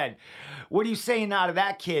 he said. What are you saying out of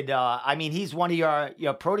that kid? I mean, he's one of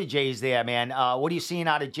your proteges there, man. What are you seeing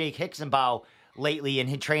out of Jake Hicksonbaugh lately in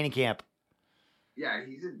his training camp? Yeah,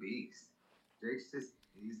 he's a beast. He's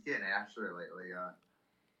getting after it lately.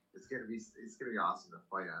 It's gonna be awesome to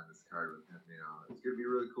fight on this card with him. It's gonna be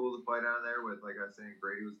really cool to fight on there with, like I was saying,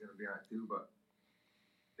 Brady was gonna be on it too, but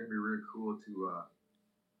it's gonna be really cool to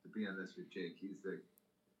be on this with Jake. He's been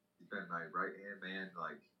my right hand man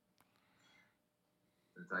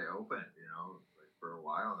since I opened, for a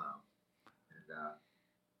while now, and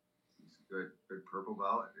he's a good purple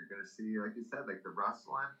belt. And you're gonna see, like you said, like the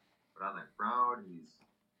wrestling, but on the ground, he's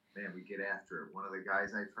man, we get after it. One of the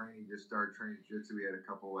guys I trained, he just started training jiu-jitsu. We had a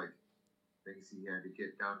couple like things he had to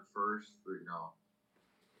get done first. You know,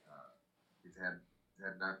 he's had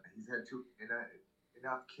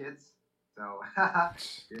enough kids, so he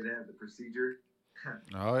had to have the procedure.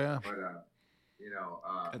 Oh yeah. But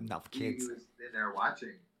Enough he kids. was in there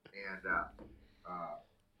watching, and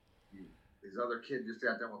his other kid just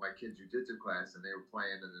got done with my kid's jiu-jitsu class, and they were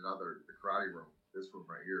playing in the karate room, this room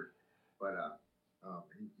right here. But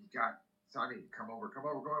he got Sonny, come over, go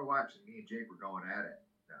and watch. And me and Jake were going at it.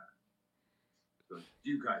 So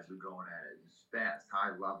you guys were going at it. It's fast,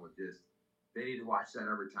 high level, just. They need to watch that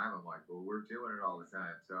every time. I'm like, well, we're doing it all the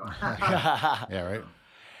time. So Yeah, right.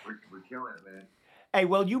 We're killing it, man. Hey,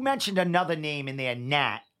 well, you mentioned another name in there,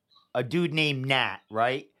 Nat, a dude named Nat,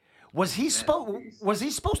 right? Was he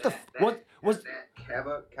supposed to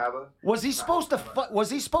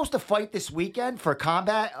fight this weekend for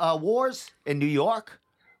Combat Wars in New York?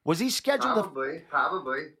 Was he scheduled?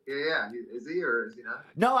 Probably. Yeah. Is he or is he not?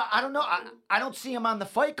 No, I don't know. I don't see him on the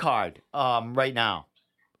fight card right now.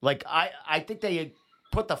 Like I think they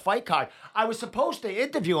put the fight card. I was supposed to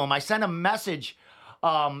interview him. I sent him a message.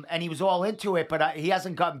 And he was all into it, but he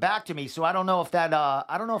hasn't gotten back to me. So I don't know if that.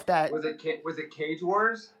 Was it Cage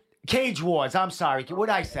Wars? Cage Wars. I'm sorry. What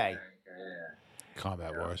did I say?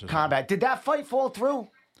 Combat Wars. Combat. Did that fight fall through?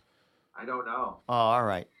 I don't know. Oh, all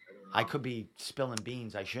right. I could be spilling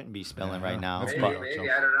beans. I shouldn't be spilling right now. Maybe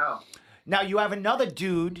I don't know. Now you have another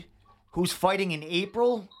dude who's fighting in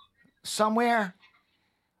April somewhere.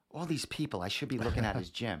 All these people. I should be looking at his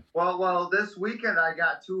gym. Well, this weekend I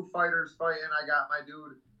got two fighters fighting. I got my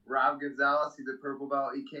dude Rob Gonzalez. He's a purple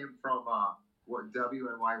belt. He came from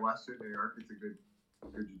WNY Western New York. It's a good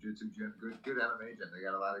jiu-jitsu gym, good MMA gym. They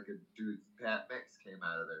got a lot of good dudes. Pat Mix came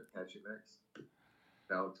out of there. Patchy Mix.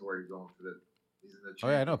 Bellator. He's going for he's in the Oh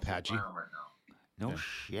yeah, I know Patchy. Right now. No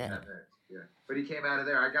shit. Pat Mix, yeah. But he came out of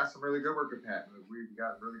there. I got some really good work with Pat. We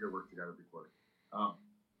got really good work together before.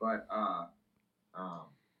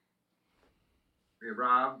 We have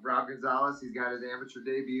Rob Gonzalez. He's got his amateur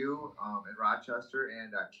debut in Rochester,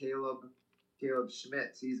 and Caleb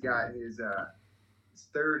Schmitz. He's got his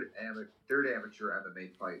third amateur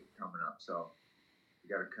MMA fight coming up. So we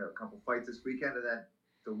got a couple fights this weekend, and then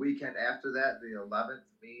the weekend after that, the 11th,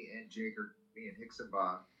 me and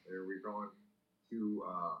Hicksonbaugh, we're going to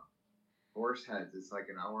Horseheads. It's like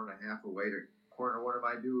an hour and a half away to corner one of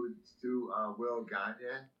my dudes to Will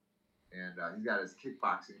Gagne. And he's got his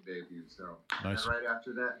kickboxing debut. So nice. And right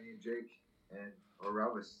after that, me and Jake and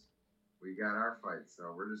Orelvis, we got our fight.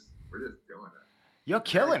 So we're just doing it. You're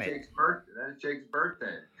killing it. Then it's Jake's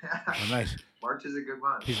birthday. Oh, nice. March is a good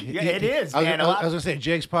month. Yeah, it is, man. I was gonna say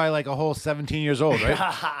Jake's probably like a whole 17 years old, right?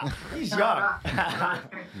 He's young.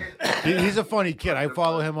 He's a funny kid. I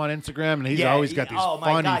follow him on Instagram, and he's always got these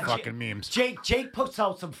funny fucking memes. Jake puts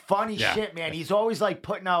out some funny shit, man. He's always like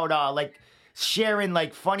putting out sharing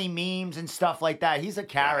like funny memes and stuff like that. He's a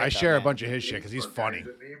character. I share a bunch of his shit because he's funny.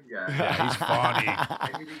 Yeah, he's funny. I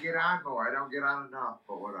need to get on more. I don't get on enough,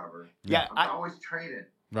 but whatever. Yeah, I'm always training.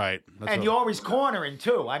 Right. And you're always cornering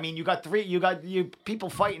too. I mean, you got people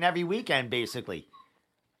fighting every weekend basically.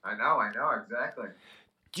 I know, exactly.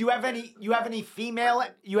 Do you have any female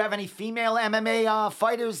MMA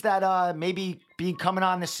fighters that maybe be coming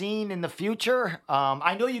on the scene in the future?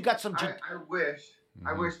 I know you got some. I wish. Mm-hmm.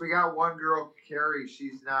 I wish we got one girl, Carrie.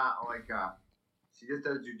 She's not like she just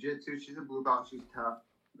does jujitsu. She's a blue belt. She's tough,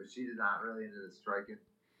 but she's not really into the striking.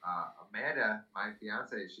 Amanda, my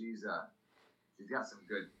fiance, she's got some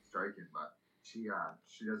good striking, but she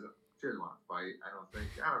doesn't want to fight. I don't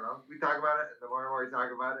know. We talk about it. The more we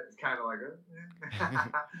talk about it, it's kind of like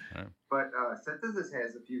But Synthesis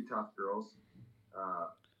has a few tough girls,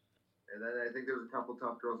 and then I think there's a couple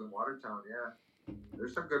tough girls in Watertown. Yeah.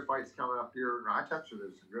 There's some good fights coming up here in Rochester.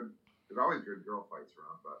 There's always good girl fights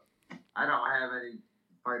around, but I don't have any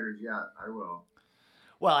fighters yet. I will.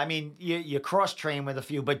 Well, I mean, you cross train with a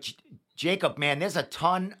few, but Jacob, man, there's a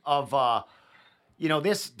ton of,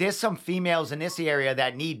 there's some females in this area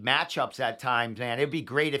that need matchups at times, man. It'd be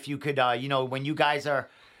great if you could, when you guys are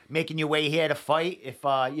making your way here to fight, if,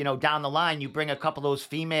 down the line, you bring a couple of those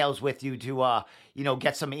females with you to,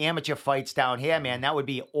 get some amateur fights down here, man. That would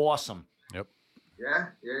be awesome. Yep. Yeah.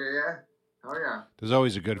 Oh, yeah. There's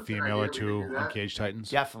always a good female or two on Cage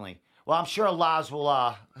Titans. Definitely. Well, I'm sure Laz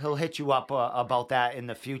will he'll hit you up about that in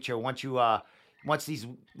the future once these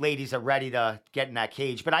ladies are ready to get in that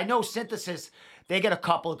cage. But I know Synthesis, they get a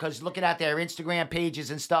couple because looking at their Instagram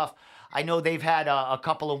pages and stuff, I know they've had a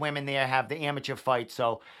couple of women there have the amateur fight.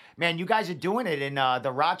 So, man, you guys are doing it in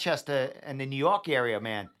the Rochester and the New York area,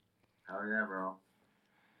 man. Hell yeah, bro.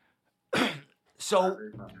 So,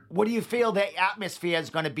 what do you feel the atmosphere is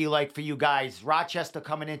going to be like for you guys? Rochester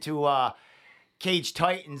coming into Cage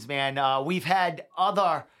Titans, man. We've had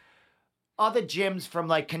other gyms from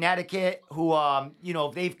like Connecticut who,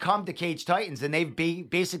 they've come to Cage Titans and they've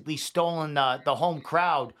basically stolen the home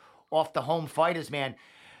crowd off the home fighters, man.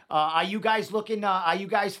 Are you guys looking? Are you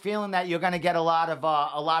guys feeling that you're going to get a lot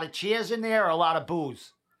of cheers in there or a lot of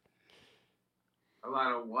boos? A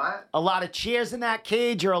lot of what? A lot of cheers in that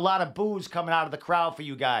cage or a lot of boos coming out of the crowd for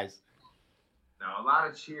you guys? No, a lot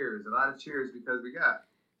of cheers. A lot of cheers because we got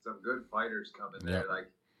some good fighters coming there. Like,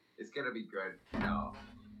 it's going to be good.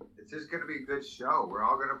 It's just going to be a good show. We're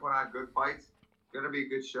all going to put on good fights. It's going to be a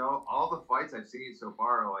good show. All the fights I've seen so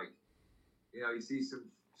far are like, you see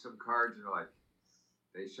some cards and you're like,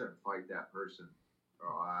 they shouldn't fight that person.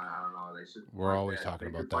 Or I don't know. They shouldn't. We're always talking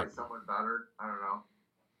about that. Fight someone better. I don't know.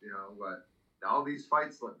 But all these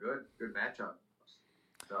fights look good. Good matchup.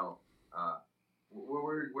 So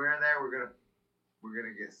we're in there. We're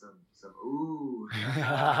gonna get some ooh.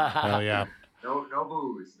 Hell yeah. No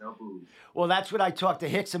booze. Well, that's what I talked to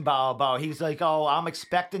Hicksenbauer about. He's like, "Oh, I'm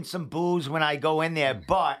expecting some booze when I go in there."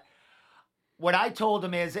 But what I told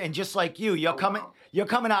him is, and just like you're coming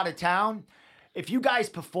out of town. If you guys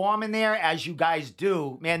perform in there as you guys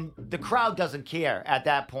do, man, the crowd doesn't care at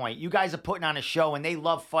that point. You guys are putting on a show, and they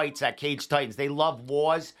love fights at Cage Titans. They love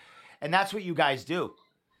wars, and that's what you guys do.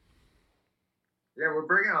 Yeah, we're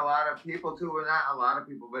bringing a lot of people too. Well, not a lot of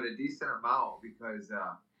people, but a decent amount because,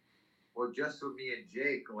 just with me and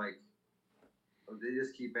Jake, like, they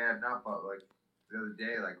just keep adding up. Like, the other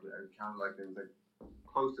day, like, I counted like there was like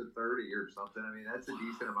close to 30 or something. I mean, that's a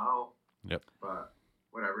decent amount. Yep. But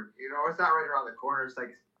whatever. It's not right around the corner. It's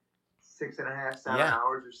like 6.5, 7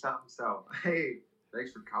 hours or something. So, hey,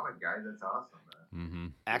 thanks for coming, guys. That's awesome, man. Mm-hmm.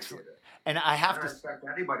 Excellent. And I have to expect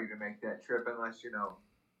anybody to make that trip unless, you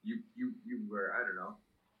were, I don't know,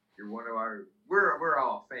 you're one of our, we're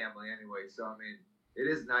all family anyway. So, I mean, it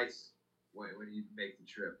is nice when you make the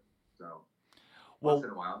trip. So, once in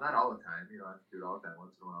a while, not all the time. You don't have to do it all the time.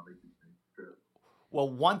 Once in a while, make the trip. Well,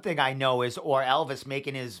 one thing I know is, or Elvis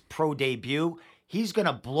making his pro debut, he's going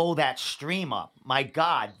to blow that stream up. My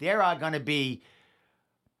God, there are going to be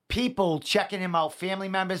people checking him out, family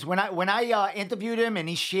members. When I interviewed him and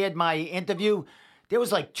he shared my interview, there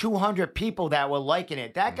was like 200 people that were liking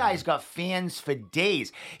it. That guy's got fans for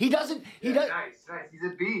days. Nice. He's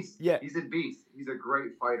a beast. Yeah. He's a beast. He's a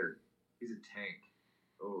great fighter. He's a tank.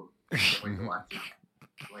 Oh, can't wait to watch him.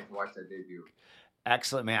 Can't wait to watch that debut.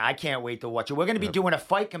 Excellent, man. I can't wait to watch it. We're going to be doing a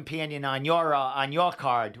fight companion on your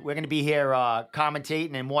card. We're going to be here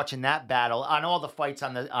commentating and watching that battle on all the fights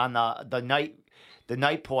on the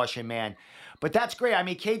night portion, man. But that's great. I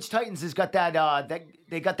mean, Cage Titans has got that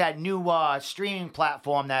they got that new streaming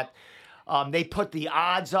platform that they put the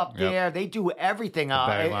odds up there. They do everything.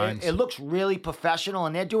 It looks really professional,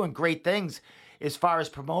 and they're doing great things as far as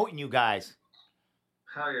promoting you guys.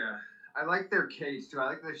 Hell yeah. I like their cage too. I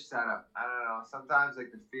like their setup. I don't know. Sometimes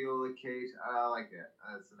like the feel of the cage, I like it.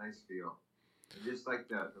 It's a nice feel. And just like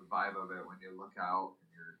the vibe of it when you look out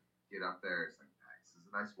and you get up there, it's like nice. It's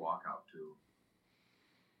a nice walkout too.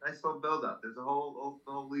 Nice little build up. There's a whole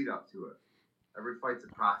lead up to it. Every fight's a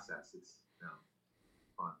process. It's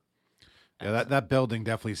fun. Yeah, that building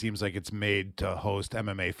definitely seems like it's made to host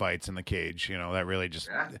MMA fights in the cage. That really just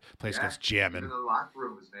place gets jamming. Even the locker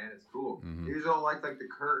rooms, man, it's cool. Mm-hmm. You don't like the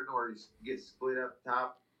curtain or you get split up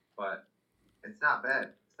top, but it's not bad.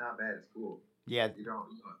 It's not bad. It's cool. Yeah.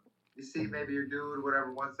 You see maybe your dude,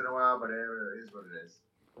 whatever, once in a while, but it is what it is.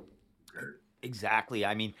 Exactly.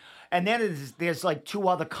 I mean, and then there's like 2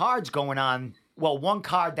 other cards going on. Well, one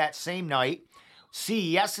card that same night.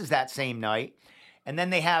 CES is that same night. And then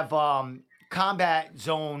they have Combat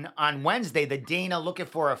Zone on Wednesday. The Dana looking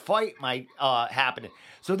for a fight might happen.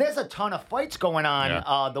 So there's a ton of fights going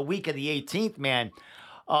on the week of the 18th, man.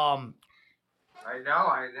 I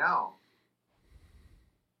know.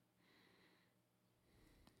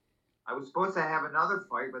 I was supposed to have another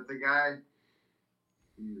fight, but the guy,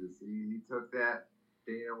 he took that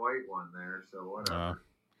Dana White one there, so whatever.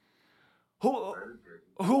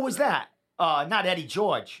 Who was that? Not Eddie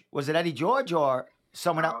George. Was it Eddie George or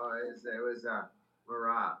someone else? It was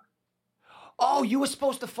Marat. Oh, you were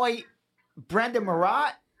supposed to fight Brendan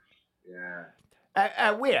Marat? Yeah.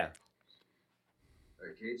 At where?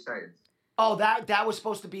 Cage Titans. Oh, that was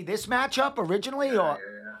supposed to be this matchup originally? Yeah.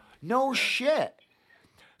 No shit.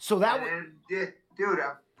 So that dude,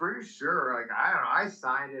 I'm pretty sure, like, I don't know, I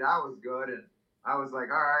signed it, I was good, and I was like,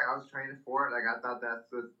 all right, I was training for it, like, I thought that's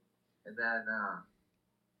the, and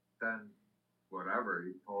then whatever,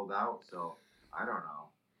 he pulled out, so I don't know.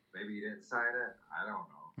 Maybe he didn't sign it, I don't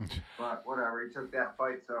know. But whatever, he took that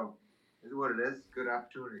fight, so this is what it is. Good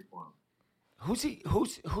opportunity for him. Who's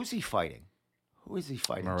he fighting? Who is he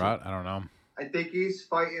fighting? Marat? I don't know. I think he's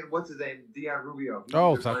fighting. What's his name? Dion Rubio.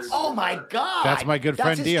 Oh my God! That's my good friend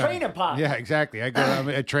That's his Dion. training partner. Yeah, exactly.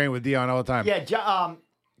 I train with Dion all the time. Yeah,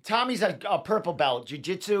 Tommy's a purple belt,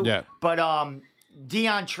 jiu-jitsu. Yeah. But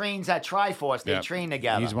Dion trains at Triforce. They train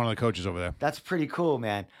together. He's one of the coaches over there. That's pretty cool,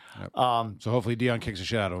 man. Yep. So hopefully Dion kicks the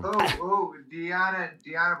shit out of him. Oh, Dion and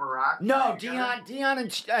Marat. No, Dion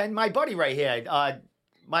and my buddy right here,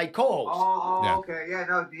 my co-host. Oh, okay. Yeah,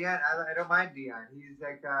 no, Dion. I don't mind Dion. He's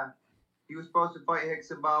like, he was supposed to fight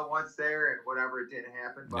Hicksenbaum once there, and whatever, it didn't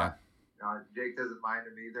happen. But Jake doesn't mind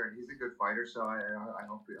him either, and he's a good fighter. So I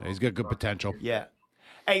hope he's got good potential. Yeah.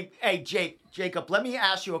 Hey, Jacob, let me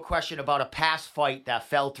ask you a question about a past fight that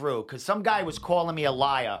fell through, because some guy was calling me a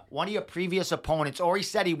liar. One of your previous opponents, or he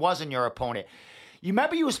said he wasn't your opponent. You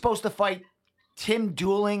remember you were supposed to fight Tim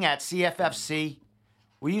Dueling at CFFC?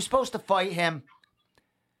 Were you supposed to fight him?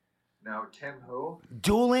 No, Tim who?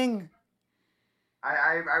 Dueling?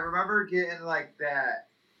 I remember getting like that.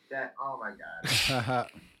 Oh my God.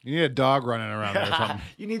 You need a dog running around there or something.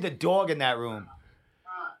 You need the dog in that room.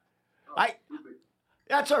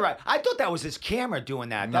 That's all right. I thought that was his camera doing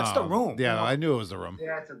that. That's the room. Yeah, I knew it was the room.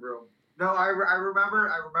 Yeah, it's a room. No, I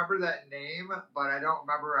remember that name, but I don't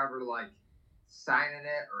remember ever like signing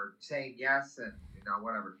it or saying yes and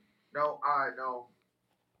whatever. No. I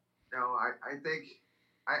think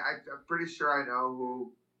I'm pretty sure I know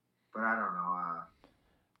who, but I don't know.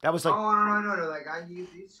 That was like. Oh no! Like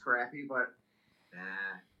he's scrappy, but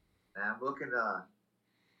nah. I'm looking to.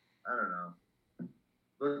 I don't know.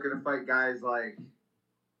 Looking to fight guys like.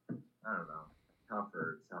 I don't know.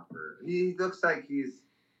 Tougher. He looks like he's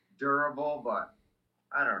durable, but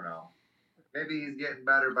I don't know. Maybe he's getting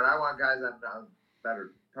better, but I want guys on a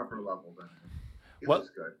better, tougher level than him. He looks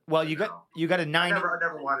good. Well, you got a 9. I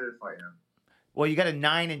never wanted to fight him. Well, you got a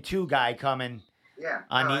 9-2 guy coming. Yeah.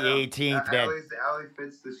 On the 18th, man. Ali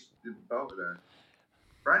fits the boat there.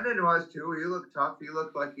 Brendan was too. He looked tough. He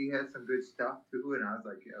looked like he had some good stuff too, and I was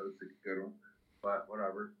like, yeah, it was a good one. But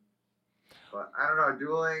whatever. But I don't know,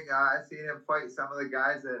 dueling. I've seen him fight some of the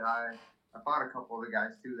guys that I fought a couple of the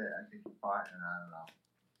guys too that I think he fought, and I don't know.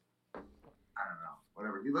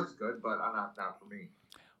 Whatever. He looks good, but not for me.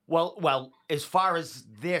 Well, as far as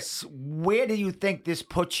this, where do you think this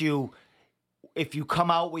puts you if you come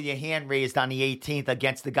out with your hand raised on the 18th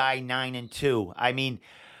against the guy 9-2? I mean,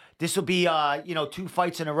 this will be 2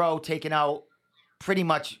 fights in a row taking out pretty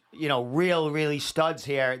much, really studs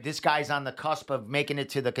here. This guy's on the cusp of making it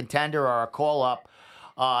to the contender or a call-up.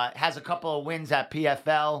 Has a couple of wins at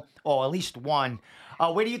PFL, or at least one.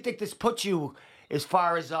 Where do you think this puts you as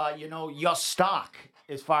far as, your stock,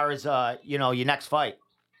 as far as, your next fight?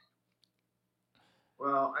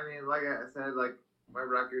 Well, I mean, like I said, like, my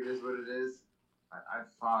record is what it is.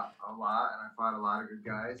 I've fought a lot, and I fought a lot of good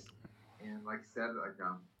guys. And like I said, like,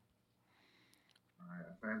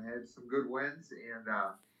 I've had some good wins, and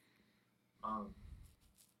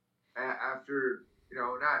after,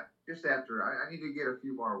 not just after, I need to get a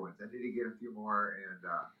few more wins. I need to get a few more, and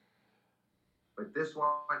but this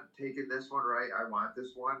one, taking this one right, I want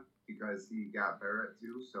this one because he got Barrett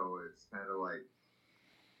too, so it's kind of like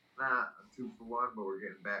not a 2 for 1, but we're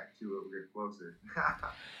getting back to it. We're getting closer.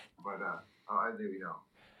 But I do,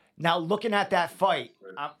 Now, looking at that fight,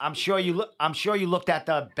 I'm sure you looked at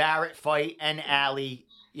the Barrett fight and Ali,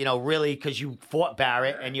 really, because you fought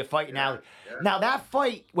Barrett and you're fighting Ali. Yeah. Now, that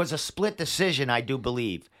fight was a split decision, I do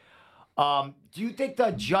believe. Do you think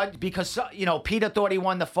the judge, because Peter thought he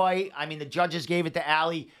won the fight? I mean, the judges gave it to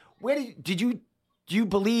Ali. Do you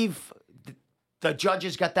believe the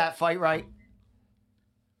judges got that fight right?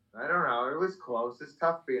 I don't know. It was close. It's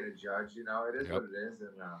tough being a judge. It is what it is, and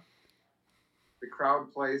the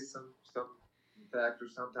crowd plays some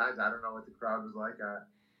factors sometimes. I don't know what the crowd was like.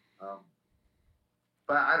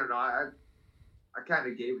 But I don't know. I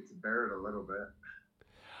kind of gave it to Barrett a little bit.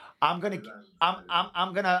 I'm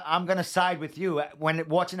gonna side with you when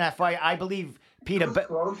watching that fight. I believe Peter. It was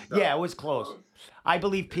close, yeah, it was close. I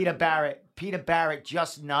believe Peter Barrett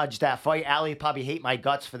just nudged that fight. Ali probably hate my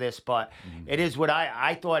guts for this, but it is what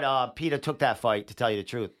I thought. Peter took that fight. To tell you the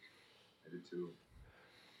truth. I did too.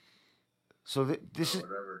 So this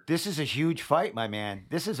is a huge fight, my man.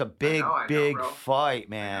 This is a big fight,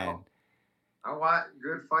 man. I want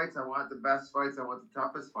good fights. I want the best fights. I want the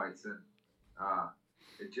toughest fights, and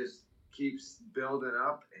it just keeps building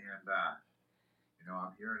up. And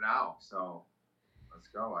I'm here now, so let's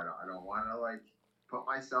go. I don't want to put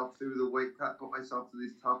myself through the weight cut, put myself through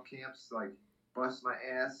these tough camps, bust my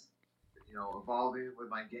ass, evolving with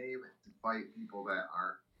my game to fight people that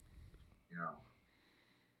aren't you know,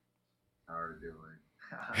 how are you doing?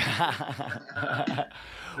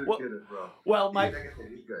 well, kidding, bro. well, my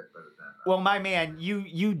he's good, but well, my man,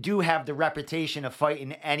 you do have the reputation of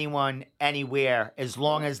fighting anyone, anywhere, as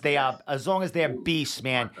long as they're beasts,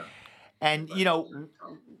 man. And you know,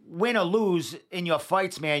 win or lose in your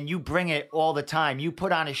fights, man, you bring it all the time. You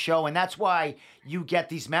put on a show, and that's why you get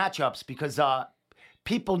these matchups because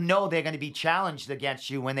people know they're going to be challenged against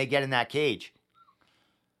you when they get in that cage.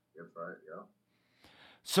 That's right, yeah.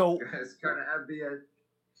 So it's gonna be a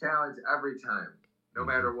challenge every time, no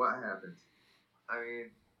matter what happens. I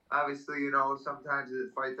mean, obviously, you know, sometimes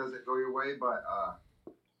the fight doesn't go your way, but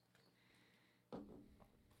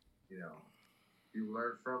you know, you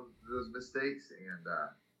learn from those mistakes, and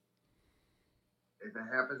if it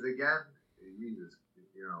happens again, Jesus,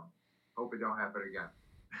 you know, hope it don't happen again.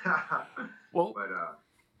 well,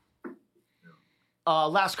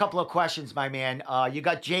 but last couple of questions, my man. You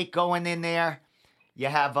got Jake going in there. You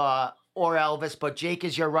have or Elvis, but Jake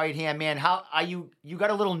is your right hand man. How are you? You got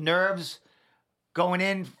a little nerves going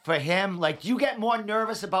in for him? Like, do you get more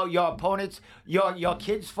nervous about your opponents, your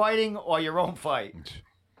kids fighting, or your own fight?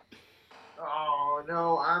 Oh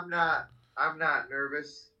no, I'm not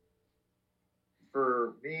nervous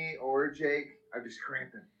for me or Jake. I'm just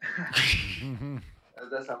cramping.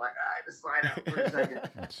 That's I'm like, just slide out for a second.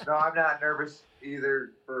 No, I'm not nervous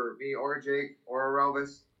either for me or Jake or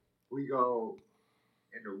Elvis. We go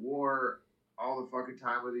into war all the fucking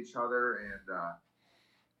time with each other and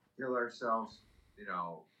kill ourselves. You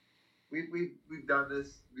know, we've done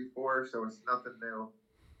this before, so it's nothing new.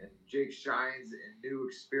 And Jake shines in new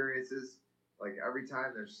experiences. Like every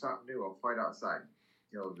time there's something new, I'll fight outside,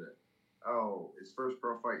 kills it. Oh, his first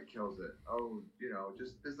pro fight kills it. Oh, you know,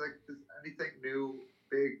 just anything new,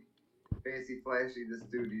 big, fancy, flashy. This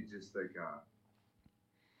dude, he's just like,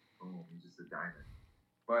 boom, he's just a diamond.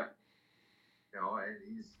 But you know, and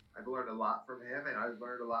I've learned a lot from him, and I've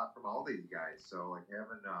learned a lot from all these guys. So like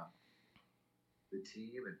having the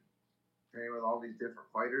team and training with all these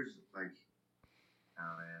different fighters, like,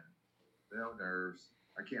 oh man, no nerves.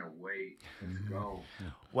 I can't wait. Let's go.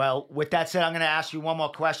 Well, with that said, I'm going to ask you one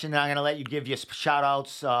more question, and I'm going to let you give your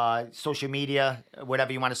shout-outs, social media,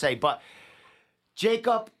 whatever you want to say. But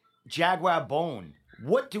Jacob Jaguar Bohn,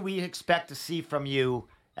 what do we expect to see from you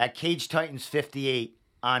at Cage Titans 58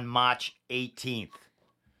 on March 18th?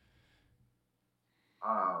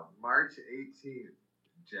 March 18th,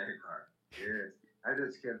 Jaguar. Yes. I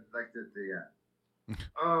just can't, like the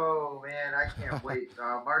oh man, I can't wait.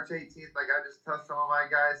 March 18th, like I just tell some of my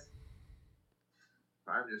guys,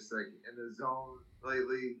 I'm just like in the zone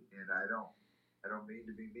lately, and I don't mean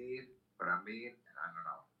to be mean, but I'm mean, and I don't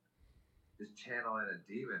know, just channeling a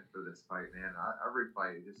demon for this fight, man. Every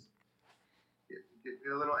fight, just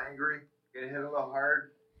get a little angry, get hit a little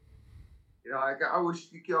hard. You know, I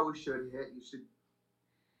wish you always should hit. You should,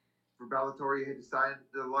 for Bellator, you had to sign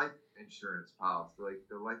the life insurance policy, like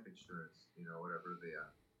the life insurance, you know, whatever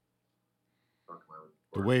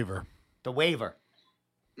the waiver. The waiver.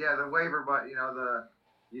 Yeah, the waiver, but you know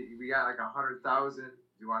we got like 100,000. Do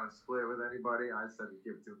you want to split it with anybody? I said to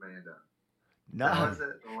give it to Amanda. No. That was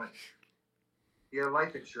it. Yeah,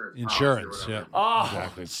 life insurance. Insurance, yeah. Oh,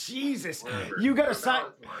 exactly. Jesus! Whatever. You got to sign.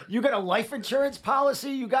 You got a life insurance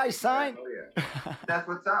policy. You guys signed. Yeah, oh yeah. That's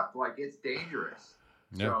what's up. Like it's dangerous.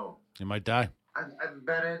 Yeah. So You might die. I've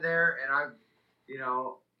been in there, and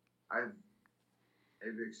I've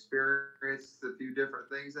experienced a few different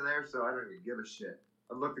things in there, so I don't even give a shit.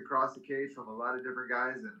 I looked across the cage from a lot of different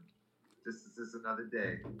guys, and this is another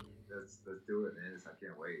day. Let's do it, man. I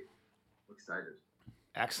can't wait. I'm excited.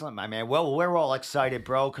 Excellent, my man. Well, we're all excited,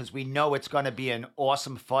 bro, because we know it's going to be an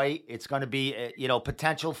awesome fight. It's going to be,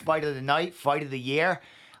 potential fight of the night, fight of the year,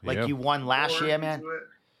 like you won last year, man.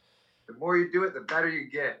 The more you do it, the better you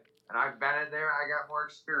get. And I've been in there. I got more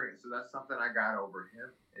experience, so that's something I got over him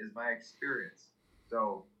is my experience.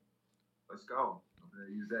 So let's go. I'm gonna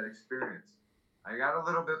use that experience. I got a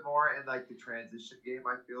little bit more in like the transition game.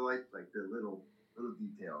 I feel like the little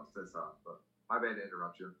details. That's all. But my bad to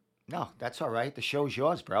interrupt you. No, that's all right. The show's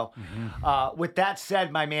yours, bro. Mm-hmm. With that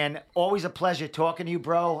said, my man, always a pleasure talking to you,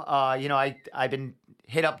 bro. I've been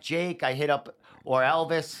hit up Jake. I hit up or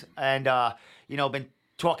Elvis, and been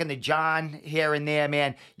talking to John here and there,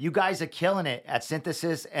 man. You guys are killing it at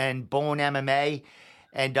Synthesis and Bohn MMA.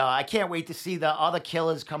 And I can't wait to see the other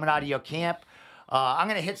killers coming out of your camp. I'm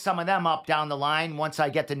going to hit some of them up down the line once I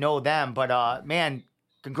get to know them. But, man,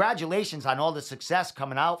 congratulations on all the success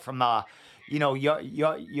coming out from,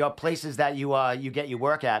 your places that you get your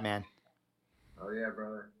work at, man. Oh, yeah,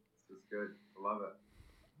 brother. This is good. I love it.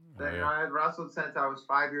 I had wrestled since I was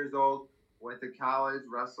 5 years old. went to college,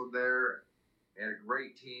 wrestled there, had a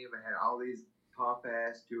great team. I had all these tough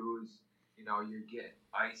ass dudes. You know, you get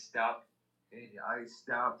iced up, and you iced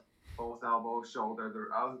up both elbows, shoulder.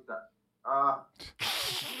 I was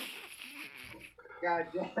God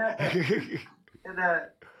damn. And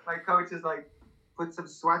my coach is like, put some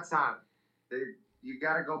sweats on. You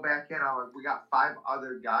got to go back in. I'm like, we got 5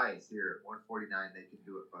 other guys here at 149. They can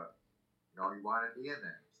do it, but you know, you wanted me in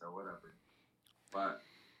there, so whatever. But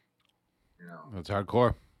you know, That's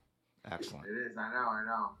hardcore. Excellent. it is. I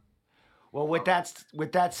know. Well, with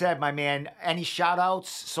that said, my man, any shout outs,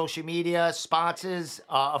 social media, sponsors,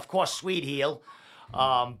 of course, Sweet Heel.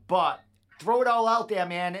 But throw it all out there,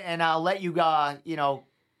 man, and I'll let you,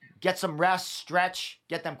 get some rest, stretch,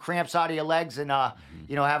 get them cramps out of your legs, and,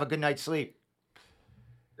 have a good night's sleep.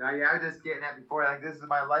 I was just getting at before. Like, this is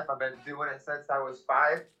my life. I've been doing it since I was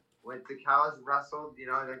 5. Went to college, wrestled, like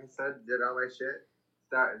I said, did all my shit.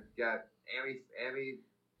 Got Amy,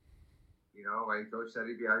 my coach said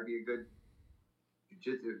I'd be a good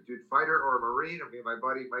jiu-jitsu fighter or a Marine. Me and my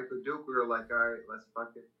buddy Michael Duke, we were like, all right, let's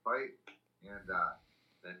fucking fight. And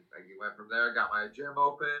then I went from there, got my gym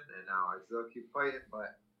open, and now I still keep fighting.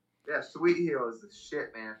 But yeah, Sweet Heel is the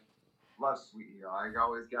shit, man. Love Sweet Heel. I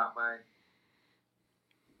always got my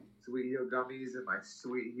Sweet Heel gummies and my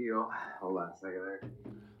Sweet Heel. Hold on a second there.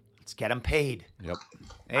 Let's get them paid. Yep.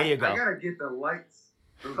 There you go. I gotta get the lights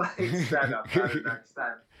set up better next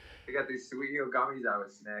time. I got these Sweet Heel gummies I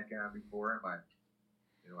was snacking on before, and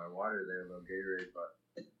my water there, a little Gatorade, but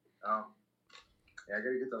I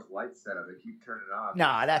gotta get those lights set up. They keep turning off.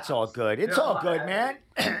 Nah, that's all good. It's all good, man.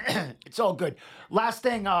 It's all good. Last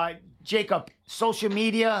thing, Jacob, social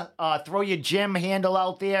media, throw your gym handle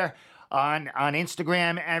out there on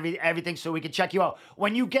Instagram, everything, so we can check you out.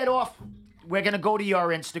 When you get off, we're gonna go to your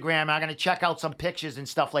Instagram. I'm gonna check out some pictures and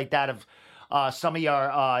stuff like that of some of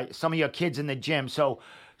your kids in the gym. So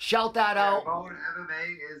shout that out. Bohn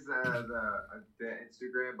MMA is the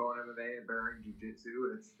Instagram, Bohn MMA and Bearing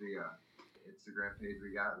Jiu-Jitsu. It's the Instagram page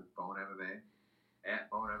we got with Bohn MMA, at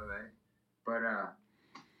Bohn MMA. But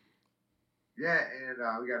we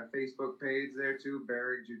got a Facebook page there too,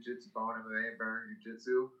 Bearing Jiu-Jitsu, Bohn MMA and Bearing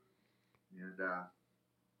Jiu-Jitsu.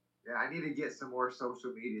 And I need to get some more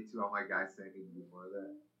social media too. All my guys say I need to do more of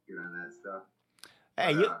that. Get on that stuff.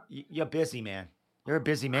 Hey, you're busy, man. You're a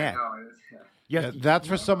busy man. I know, That's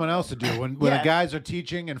for someone else to do. When the guys are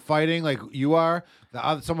teaching and fighting like you are,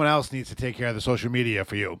 someone else needs to take care of the social media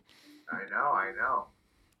for you. I know.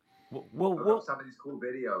 We'll some of these cool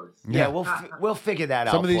videos. Yeah, we'll figure that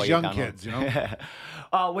out. Some of these for young you, kids,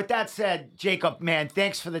 With that said, Jacob, man,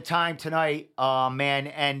 thanks for the time tonight, man.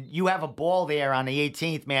 And you have a ball there on the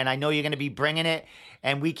 18th, man. I know you're going to be bringing it,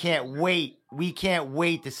 and we can't wait. We can't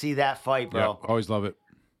wait to see that fight, bro. Yeah, always love it.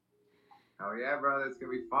 Oh yeah, brother, it's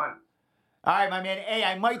gonna be fun. All right, my man. Hey,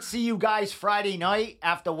 I might see you guys Friday night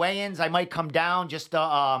after weigh-ins. I might come down just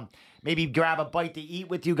to maybe grab a bite to eat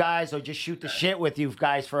with you guys, or just shoot the shit with you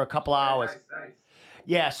guys for a couple hours. Nice.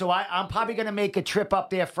 Yeah, so I'm probably gonna make a trip up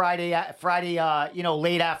there Friday,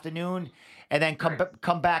 late afternoon, and then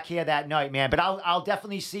come back here that night, man. But I'll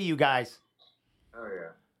definitely see you guys. Oh yeah.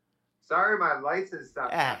 Sorry, my lights and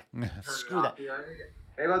stuff. Screw that.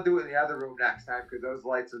 Maybe I'll do it in the other room next time because those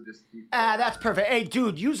lights will just keep. That's perfect. Hey,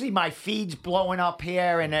 dude, usually my feed's blowing up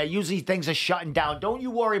here, and usually things are shutting down. Don't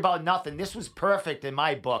you worry about nothing. This was perfect in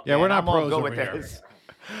my book. Yeah, man. we're not I'm all pros good over with here. this.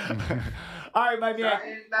 All right, my man.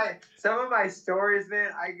 Some of my stories,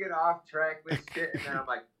 man, I get off track with shit, and then I'm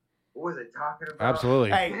like, what was I talking about?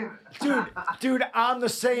 Absolutely. Hey, dude, I'm the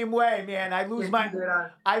same way, man. I lose my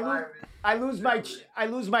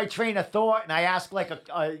train of thought, and I ask like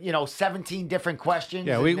 17 different questions.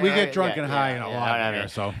 Yeah, we get drunk and high and a lot I mean, here,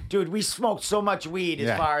 so. Dude, we smoked so much weed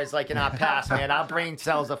as far as like in our past, man. Our brain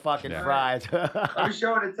cells are fucking fried. I'm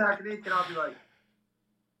showing a technique, and I'll be like,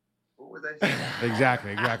 what was I saying?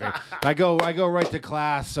 Exactly. I go right to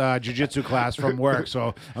class, jiu-jitsu class from work,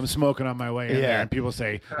 so I'm smoking on my way in there, and people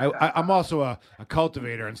say I'm also a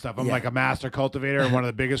cultivator and stuff. I'm like a master cultivator and one of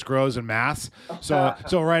the biggest grows in Mass. So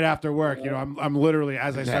right after work, I'm literally,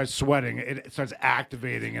 as I start sweating, it starts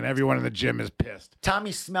activating, and everyone in the gym is pissed.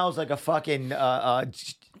 Tommy smells like a fucking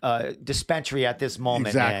dispensary at this moment,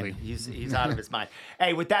 exactly. Man. He's out of his mind.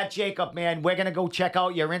 Hey, with that, Jacob, man, we're gonna go check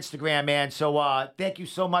out your Instagram, man. So thank you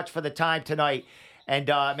so much for the time tonight, and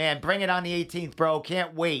man, bring it on the 18th, bro.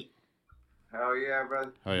 Can't wait. Hell yeah,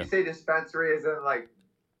 brother. Oh, yeah. You say dispensary is in like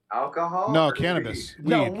alcohol? No, cannabis. Weed? Weed.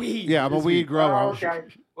 No, weed. Yeah, I'm a weed grower. Oh, okay.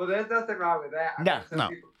 Well, there's nothing wrong with that. No.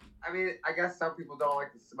 People, I mean, I guess some people don't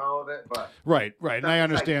like the smell of it, but Right. And I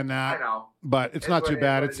understand I that. know. But it's not too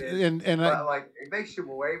bad. It's but like it makes you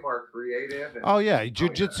way more creative. And, oh yeah,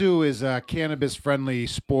 jiu-jitsu is a cannabis-friendly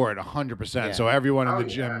sport, 100%. Yeah. So everyone in the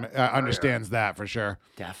gym understands that for sure.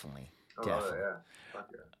 Definitely. Oh, Definitely. yeah. Fuck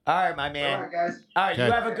yeah. All right, my man. All right, guys. All right, Okay.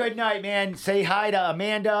 you have a good night, man. Say hi to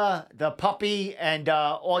Amanda, the puppy, and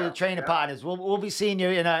all your trainer partners. We'll be seeing you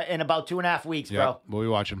in about 2.5 weeks, bro. Yeah, we'll be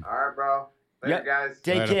watching. All right, bro. Later, guys.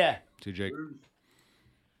 Take Later. care. See you, Jake.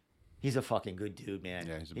 He's a fucking good dude, man.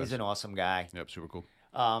 Yeah, he's the He's best. an awesome guy. Yep, super cool.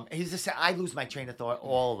 I lose my train of thought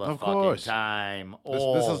all the Of fucking course. time.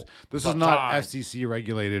 This is not FCC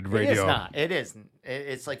regulated radio. It is not. It isn't.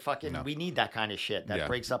 It's like fucking. No. We need that kind of shit that Yeah.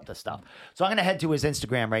 breaks up the stuff. So I'm gonna head to his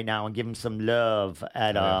Instagram right now and give him some love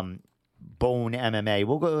at Bohn MMA.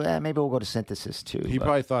 We'll go. Maybe we'll go to Synthesis too. He but-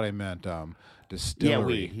 probably thought I meant distillery.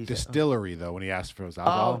 weed. He said- Distillery though when he asked for his Oh,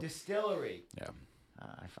 alcohol. distillery. Yeah.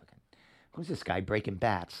 I fucking. Who's this guy breaking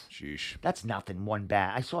bats? Sheesh. That's nothing. One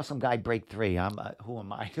bat. I saw some guy break 3. Who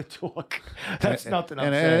am I to talk? That's nothing.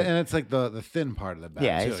 I'm And saying. it's like the thin part of the bat.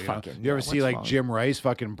 Yeah, too, it's you know? fucking- You ever yeah, see what's like wrong? Jim Rice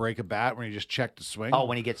fucking break a bat when he just checked the swing? Oh,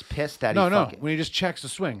 when he gets pissed that no, he no. fucking. When he just checks the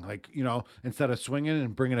swing, like instead of swinging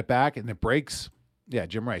and bringing it back and it breaks. Yeah,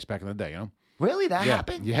 Jim Rice back in the day, Really, that Yeah,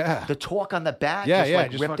 happened? yeah. The torque on the bat. Yeah, just, yeah,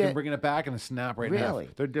 like, just ripped fucking it. bringing it back and a snap right Really?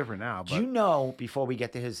 now. They're different now. Do But you know? Before we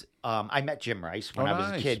get to his, I met Jim Rice when I was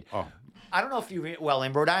a nice. kid. Oh, I don't know if you. Well,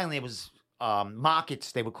 in Rhode Island, it was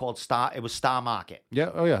markets. They were called Star. It was Star Market. yeah.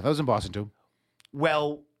 Oh, yeah. That was in Boston too.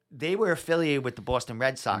 Well, they were affiliated with the Boston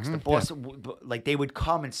Red Sox. The Boston, like they would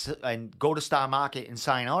come and go to Star Market and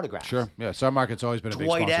sign autographs. Sure. Yeah. Star Market's always been a big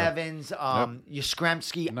Dwight sponsor. Evans,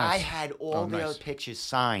 Yastrzemski. Nice. I had all their nice. pictures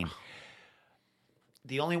signed.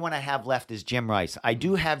 The only one I have left is Jim Rice. I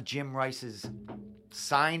do have Jim Rice's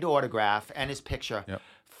signed autograph and his picture Yep.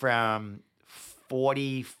 from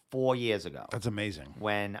 44 years ago That's amazing.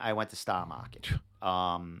 when I went to Star Market.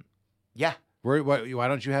 Yeah. Why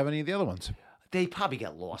don't you have any of the other ones? They probably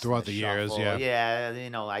get lost Throughout in the years, shuffle. yeah.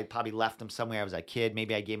 Yeah, I probably left them somewhere. I was a kid.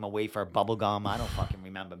 Maybe I gave them away for bubble gum. I don't fucking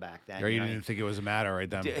remember back then. Or you you know? didn't even think it was a matter right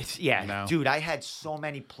then? Yeah, No. dude, I had so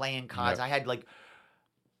many playing cards. Yep. I had like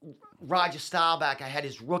Roger Staubach. I had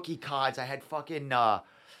his rookie cards. I had fucking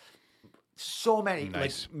so many.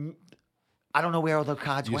 Nice. Like, I don't know where all the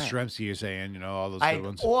cards went. Yastrzemski, you're saying, all those I good had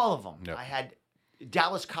ones. all of them. Yep. I had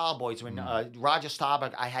Dallas Cowboys when Roger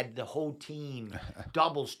Staubach. I had the whole team,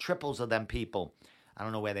 doubles, triples of them people. I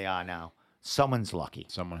don't know where they are now. Someone's lucky.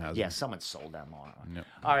 Someone has Yeah, them. someone sold them all. Yep.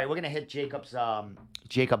 All right, we're gonna hit Jacob's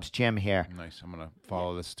gym here. Nice. I'm going to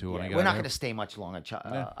follow this too. When I Yeah, get we're out not of going here. to stay much longer.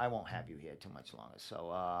 I won't have you here too much longer. So,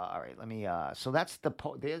 all right, let me. So that's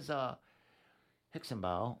there's Hickson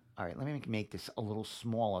Bow. All right, let me make this a little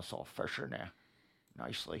smaller so I'll fish in there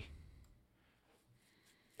nicely.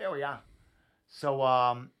 There we are.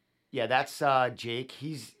 So, yeah, that's Jake.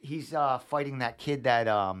 He's fighting that kid that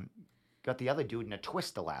got the other dude in a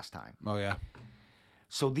twist the last time. Oh, yeah.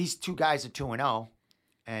 So these two guys are 2-0,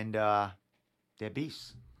 and they're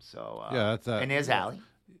beasts. So Yeah, that's and there's Allie.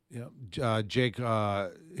 Yeah, Jake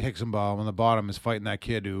Hicksonbaum on the bottom is fighting that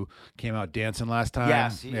kid who came out dancing last time.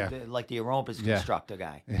 Yes, yeah, like the Aeropas Yeah. constructor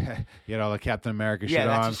guy. he had all the Captain America shit Yeah,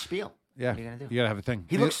 that's on. his spiel. Yeah, What are you gonna do? you gotta have a thing.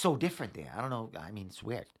 He looks so different there. I don't know. I mean, it's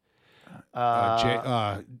weird.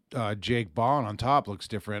 Jake Bohn on top looks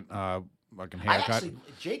different. Fucking I haircut.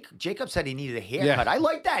 actually, Jacob said he needed a haircut. Yeah. I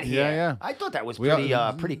like that hair. Yeah, yeah. I thought that was We pretty,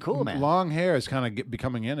 are- pretty cool, man. Long hair is kind of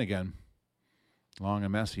becoming in again. Long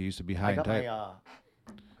and messy used to be high I and got tight. my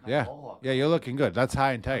Yeah, mohawk. yeah, you're looking good. That's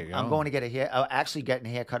high and tight. I'm going to get a hair. Actually, getting a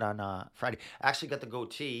haircut on Friday. I actually got the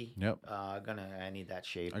goatee. Yep. I need that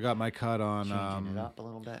shape. I got my cut Changing on it up a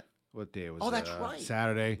little bit. what day was Oh, it? that's right.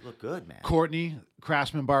 Saturday. You look good, man. Courtney,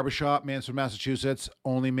 Craftsman Barbershop, Mansfield, Massachusetts.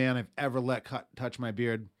 Only man I've ever let touch my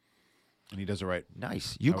beard, and he does it right.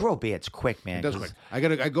 Nice. You grow beards quick, man. He does 'cause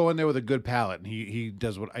quick. I go in there with a good palate, and he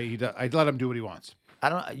does what he does. I let him do what he wants. I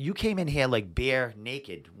don't. You came in here like bare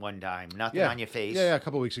naked one time, nothing on your face. Yeah, a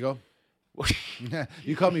couple weeks ago.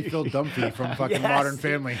 You called me Phil Dunphy from fucking Yes. Modern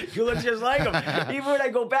Family. You look just like him. Even when I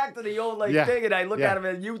go back to the old Yeah. thing and I look Yeah. at him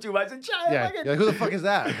on YouTube, I said, "Child, Yeah, look at you're like, who the fuck is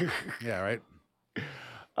that? Yeah, right.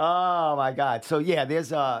 Oh my God! So yeah, there's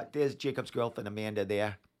Jacob's girlfriend Amanda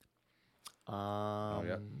there.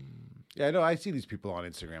 Yeah. Yeah, I know. I see these people on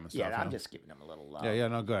Instagram and stuff. Yeah, you I'm know. just giving them a little love. Yeah, yeah,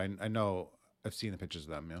 no, good. I know. I've seen the pictures of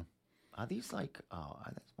them. Yeah. Are these like? Oh,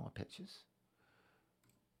 are these more pictures?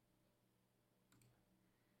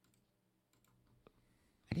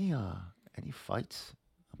 Any fights?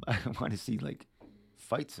 I want to see like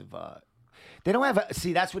fights of. They don't have.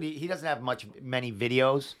 See, that's what he doesn't have many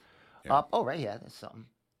videos Yeah. up. Oh, right here, there's something.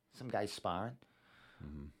 Some guys sparring.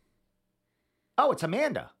 Oh, it's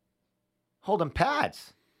Amanda. Holding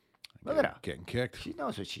pads. Look at her. Getting kicked. She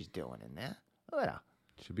knows what she's doing in there. Look at her.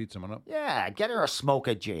 She beat someone up. Yeah, get her a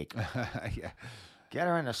smoker, Jake. Yeah. Get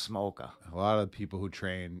her in a smoker. A lot of people who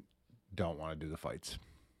train don't want to do the fights.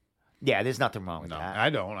 Yeah, there's nothing wrong with No, that. I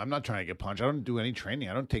don't. I'm not trying to get punched. I don't do any training.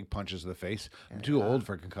 I don't take punches to the face. I'm too old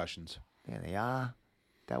for concussions. There they are.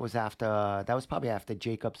 That was probably after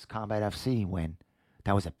Jacob's Combat FC win.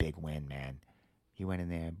 That was a big win, man. He went in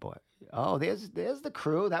there and bought. Oh, there's the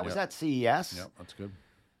crew. That was at CES. Yep, that's good.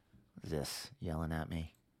 What's this yelling at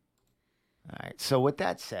me? All right. So with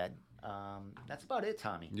that said, that's about it,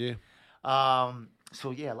 Tommy. Yeah.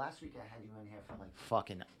 So yeah, last week I had you in here for like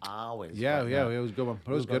fucking hours. Yeah, but, yeah, it was a good one.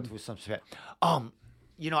 But it was going good. through some shit.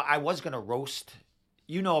 I was gonna roast.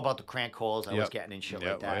 You know about the crank calls I was getting and shit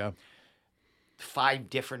like that. Yeah. 5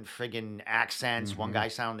 different friggin' accents. One guy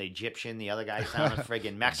sounded Egyptian, the other guy sounded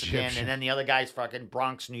friggin' Mexican, and then the other guy's fucking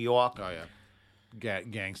Bronx, New York. Oh yeah.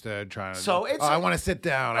 Gangsta trying to. So it's. I want to sit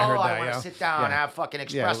down. I heard that. I want to sit down and have fucking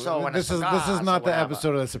espresso and this a cigar, this is not the whatever.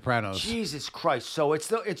 episode of The Sopranos. Jesus Christ! So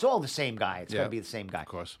it's all the same guy. It's gonna be the same guy. Of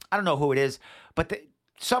course. I don't know who it is, but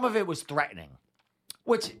some of it was threatening,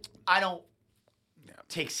 which I don't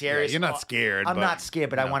take serious. you're not scared. I'm but, not scared,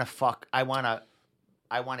 but I want to fuck. I want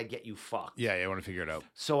to get you fucked. Yeah, you want to figure it out.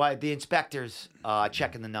 So the inspectors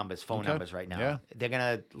checking the numbers, phone numbers right now. Yeah. They're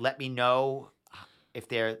gonna let me know if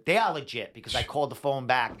they are legit because I called the phone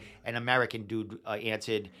back, an American dude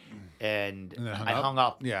answered, and then I hung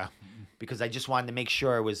up. Yeah. Because I just wanted to make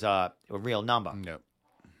sure it was a real number. Yep.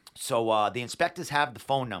 So the inspectors have the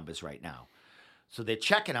phone numbers right now. So they're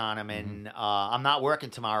checking on them, and I'm not working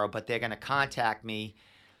tomorrow, but they're going to contact me,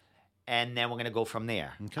 and then we're going to go from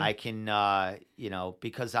there. Okay. I can,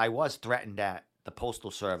 because I was threatened at the Postal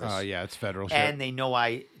Service. Yeah, it's federal shit. And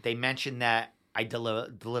they mentioned that I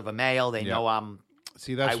deliver mail. They know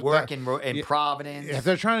I work in Providence. If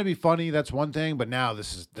they're trying to be funny, that's one thing. But now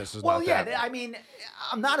this is well, not yeah. that. I mean,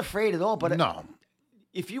 I'm not afraid at all. But No.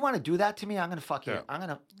 if you want to do that to me, I'm gonna fuck you. Yeah. I'm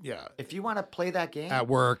gonna. Yeah. If you want to play that game At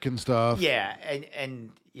work and stuff. yeah,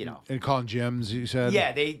 and And calling gyms, you said.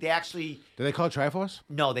 yeah, they actually Did they call it Triforce?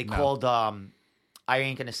 no, they called I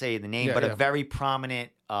ain't gonna say the name, but a very prominent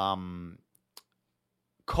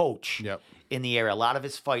coach Yep. in the area. A lot of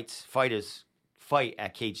his fighters fight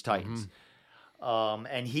at Cage Titans.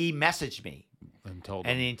 And he messaged me And told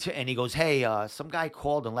and them. he goes, "Hey, some guy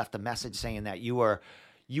called and left a message saying that you were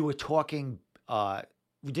talking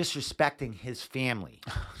disrespecting his family,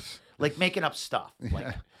 like making up stuff."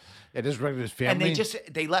 Like, Yeah, disrespected his family. and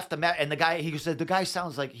they left and the guy he said the guy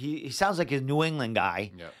sounds like he sounds like a New England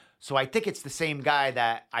guy. Yeah. So I think it's the same guy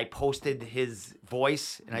that I posted his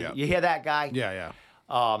voice, and you hear that guy? Yeah.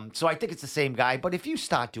 So I think it's the same guy. But if you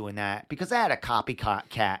start doing that, because I had a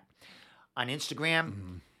copycat on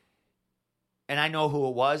Instagram, and I know who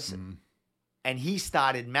it was, and he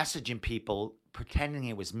started messaging people pretending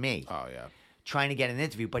it was me, Oh yeah. trying to get an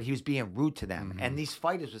interview, but he was being rude to them. And these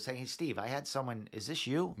fighters were saying, "Hey, Steve, I had someone. Is this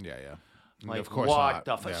you?" Yeah. Like, of course what not.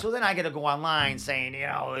 the fuck? Yeah. So then I got to go online saying,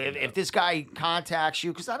 if this guy contacts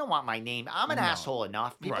you, because I don't want my name. I'm an asshole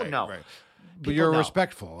enough. People know. Right. But People you're know.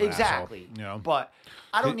 respectful. Exactly. Asshole, But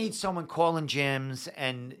I don't need someone calling gyms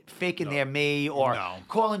and faking they're me, or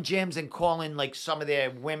calling gyms and calling like some of their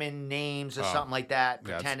women names or something like that,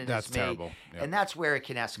 pretending that's it's me. terrible. Yep. And that's where it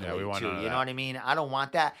can escalate we want to. none of You know that. what I mean? I don't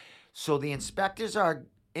want that. So the inspectors are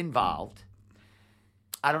involved.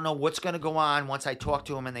 I don't know what's going to go on once I talk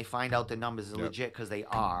to them and they find out the numbers are legit, because they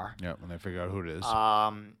are. Yeah, when they figure out who it is.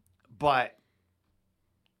 But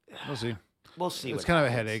We'll see. we'll see. It's what kind of a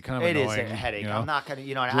happens. headache, kind of It is annoying. a headache. you know? I'm not going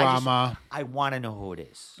to, Drama. I want to know who it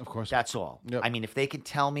is. Of course. That's all. Yep. I mean, if they can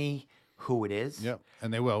tell me who it is, Yep.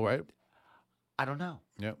 And they will, right? I don't know.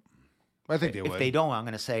 Yep. I think they If would. they don't, I'm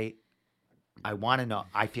going to say, I want to know.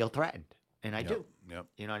 I feel threatened, and I do. Yep.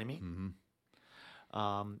 You know what I mean?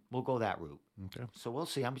 Mm-hmm. We'll go that route. Okay. So we'll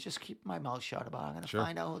see. I'm just keeping my mouth shut about it. I'm going to Sure.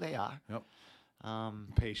 find out who they are. Yep.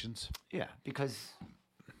 Patience. Yeah, because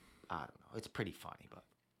I don't know. It's pretty funny, but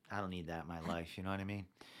I don't need that in my life. You know what I mean?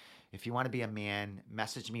 If you want to be a man,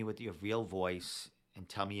 message me with your real voice and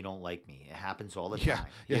tell me you don't like me. It happens all the time. Yeah.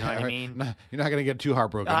 You know what I right. mean? You're not going to get too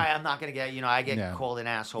heartbroken. I'm not going to get, I get Yeah. called an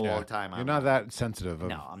asshole all the time. You're not that sensitive.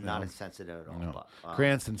 No, I'm not insensitive at all. No. But,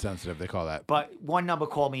 Cranston sensitive, they call that. But one number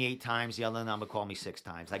called me 8 times. The other number called me 6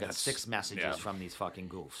 times. I got That's- 6 messages yeah. from these fucking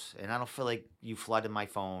goofs. And I don't feel like you flooded my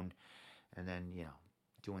phone and then,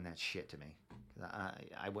 doing that shit to me.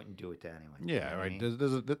 I wouldn't do it to anyone. You know Yeah, what I right.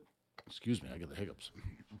 mean? Excuse me, I get the hiccups.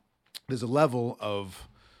 There's a level of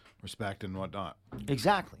respect and whatnot.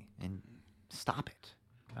 Exactly. And stop it.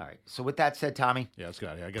 All right. So with that said, Tommy, Yeah, let's get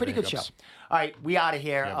out of here. I got pretty the good show. hiccups. All right, we out of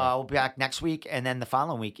here. Yeah, bud. We'll be back next week, and then the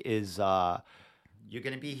following week is you're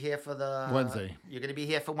going to be here for the Wednesday. You're going to be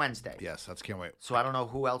here for Wednesday. Yes, can't wait. So I don't know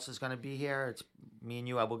who else is going to be here. It's me and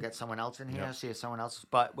you. I will get someone else in here. Yep. See if someone else.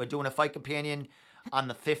 But we're doing a fight companion on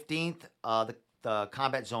the 15th. The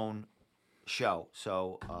Combat Zone show.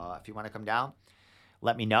 So if you want to come down,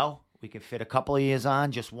 let me know. We can fit a couple of years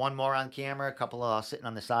on, just one more on camera, a couple sitting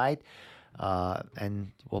on the side,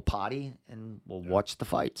 and we'll potty and we'll watch the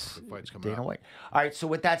fights. The fights come Dana out. White. All right. So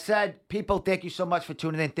with that said, people, thank you so much for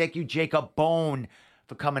tuning in. Thank you, Jacob Bohn,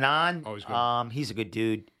 for coming on. Always good. He's a good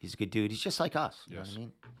dude. He's just like us. You know Yes. what I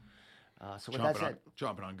mean? So with that said,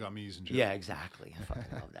 Jumping on gummies and shit. yeah, exactly. I fucking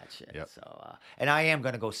love that shit. Yep. So, and I am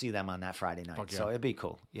gonna go see them on that Friday night. Fuck yeah. So it'd be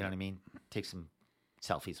cool. You know what I mean? Take some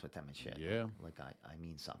selfies with them and shit. Yeah. Like I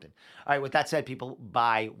mean something. All right. With that said, people,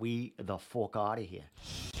 bye. We the fuck out of here.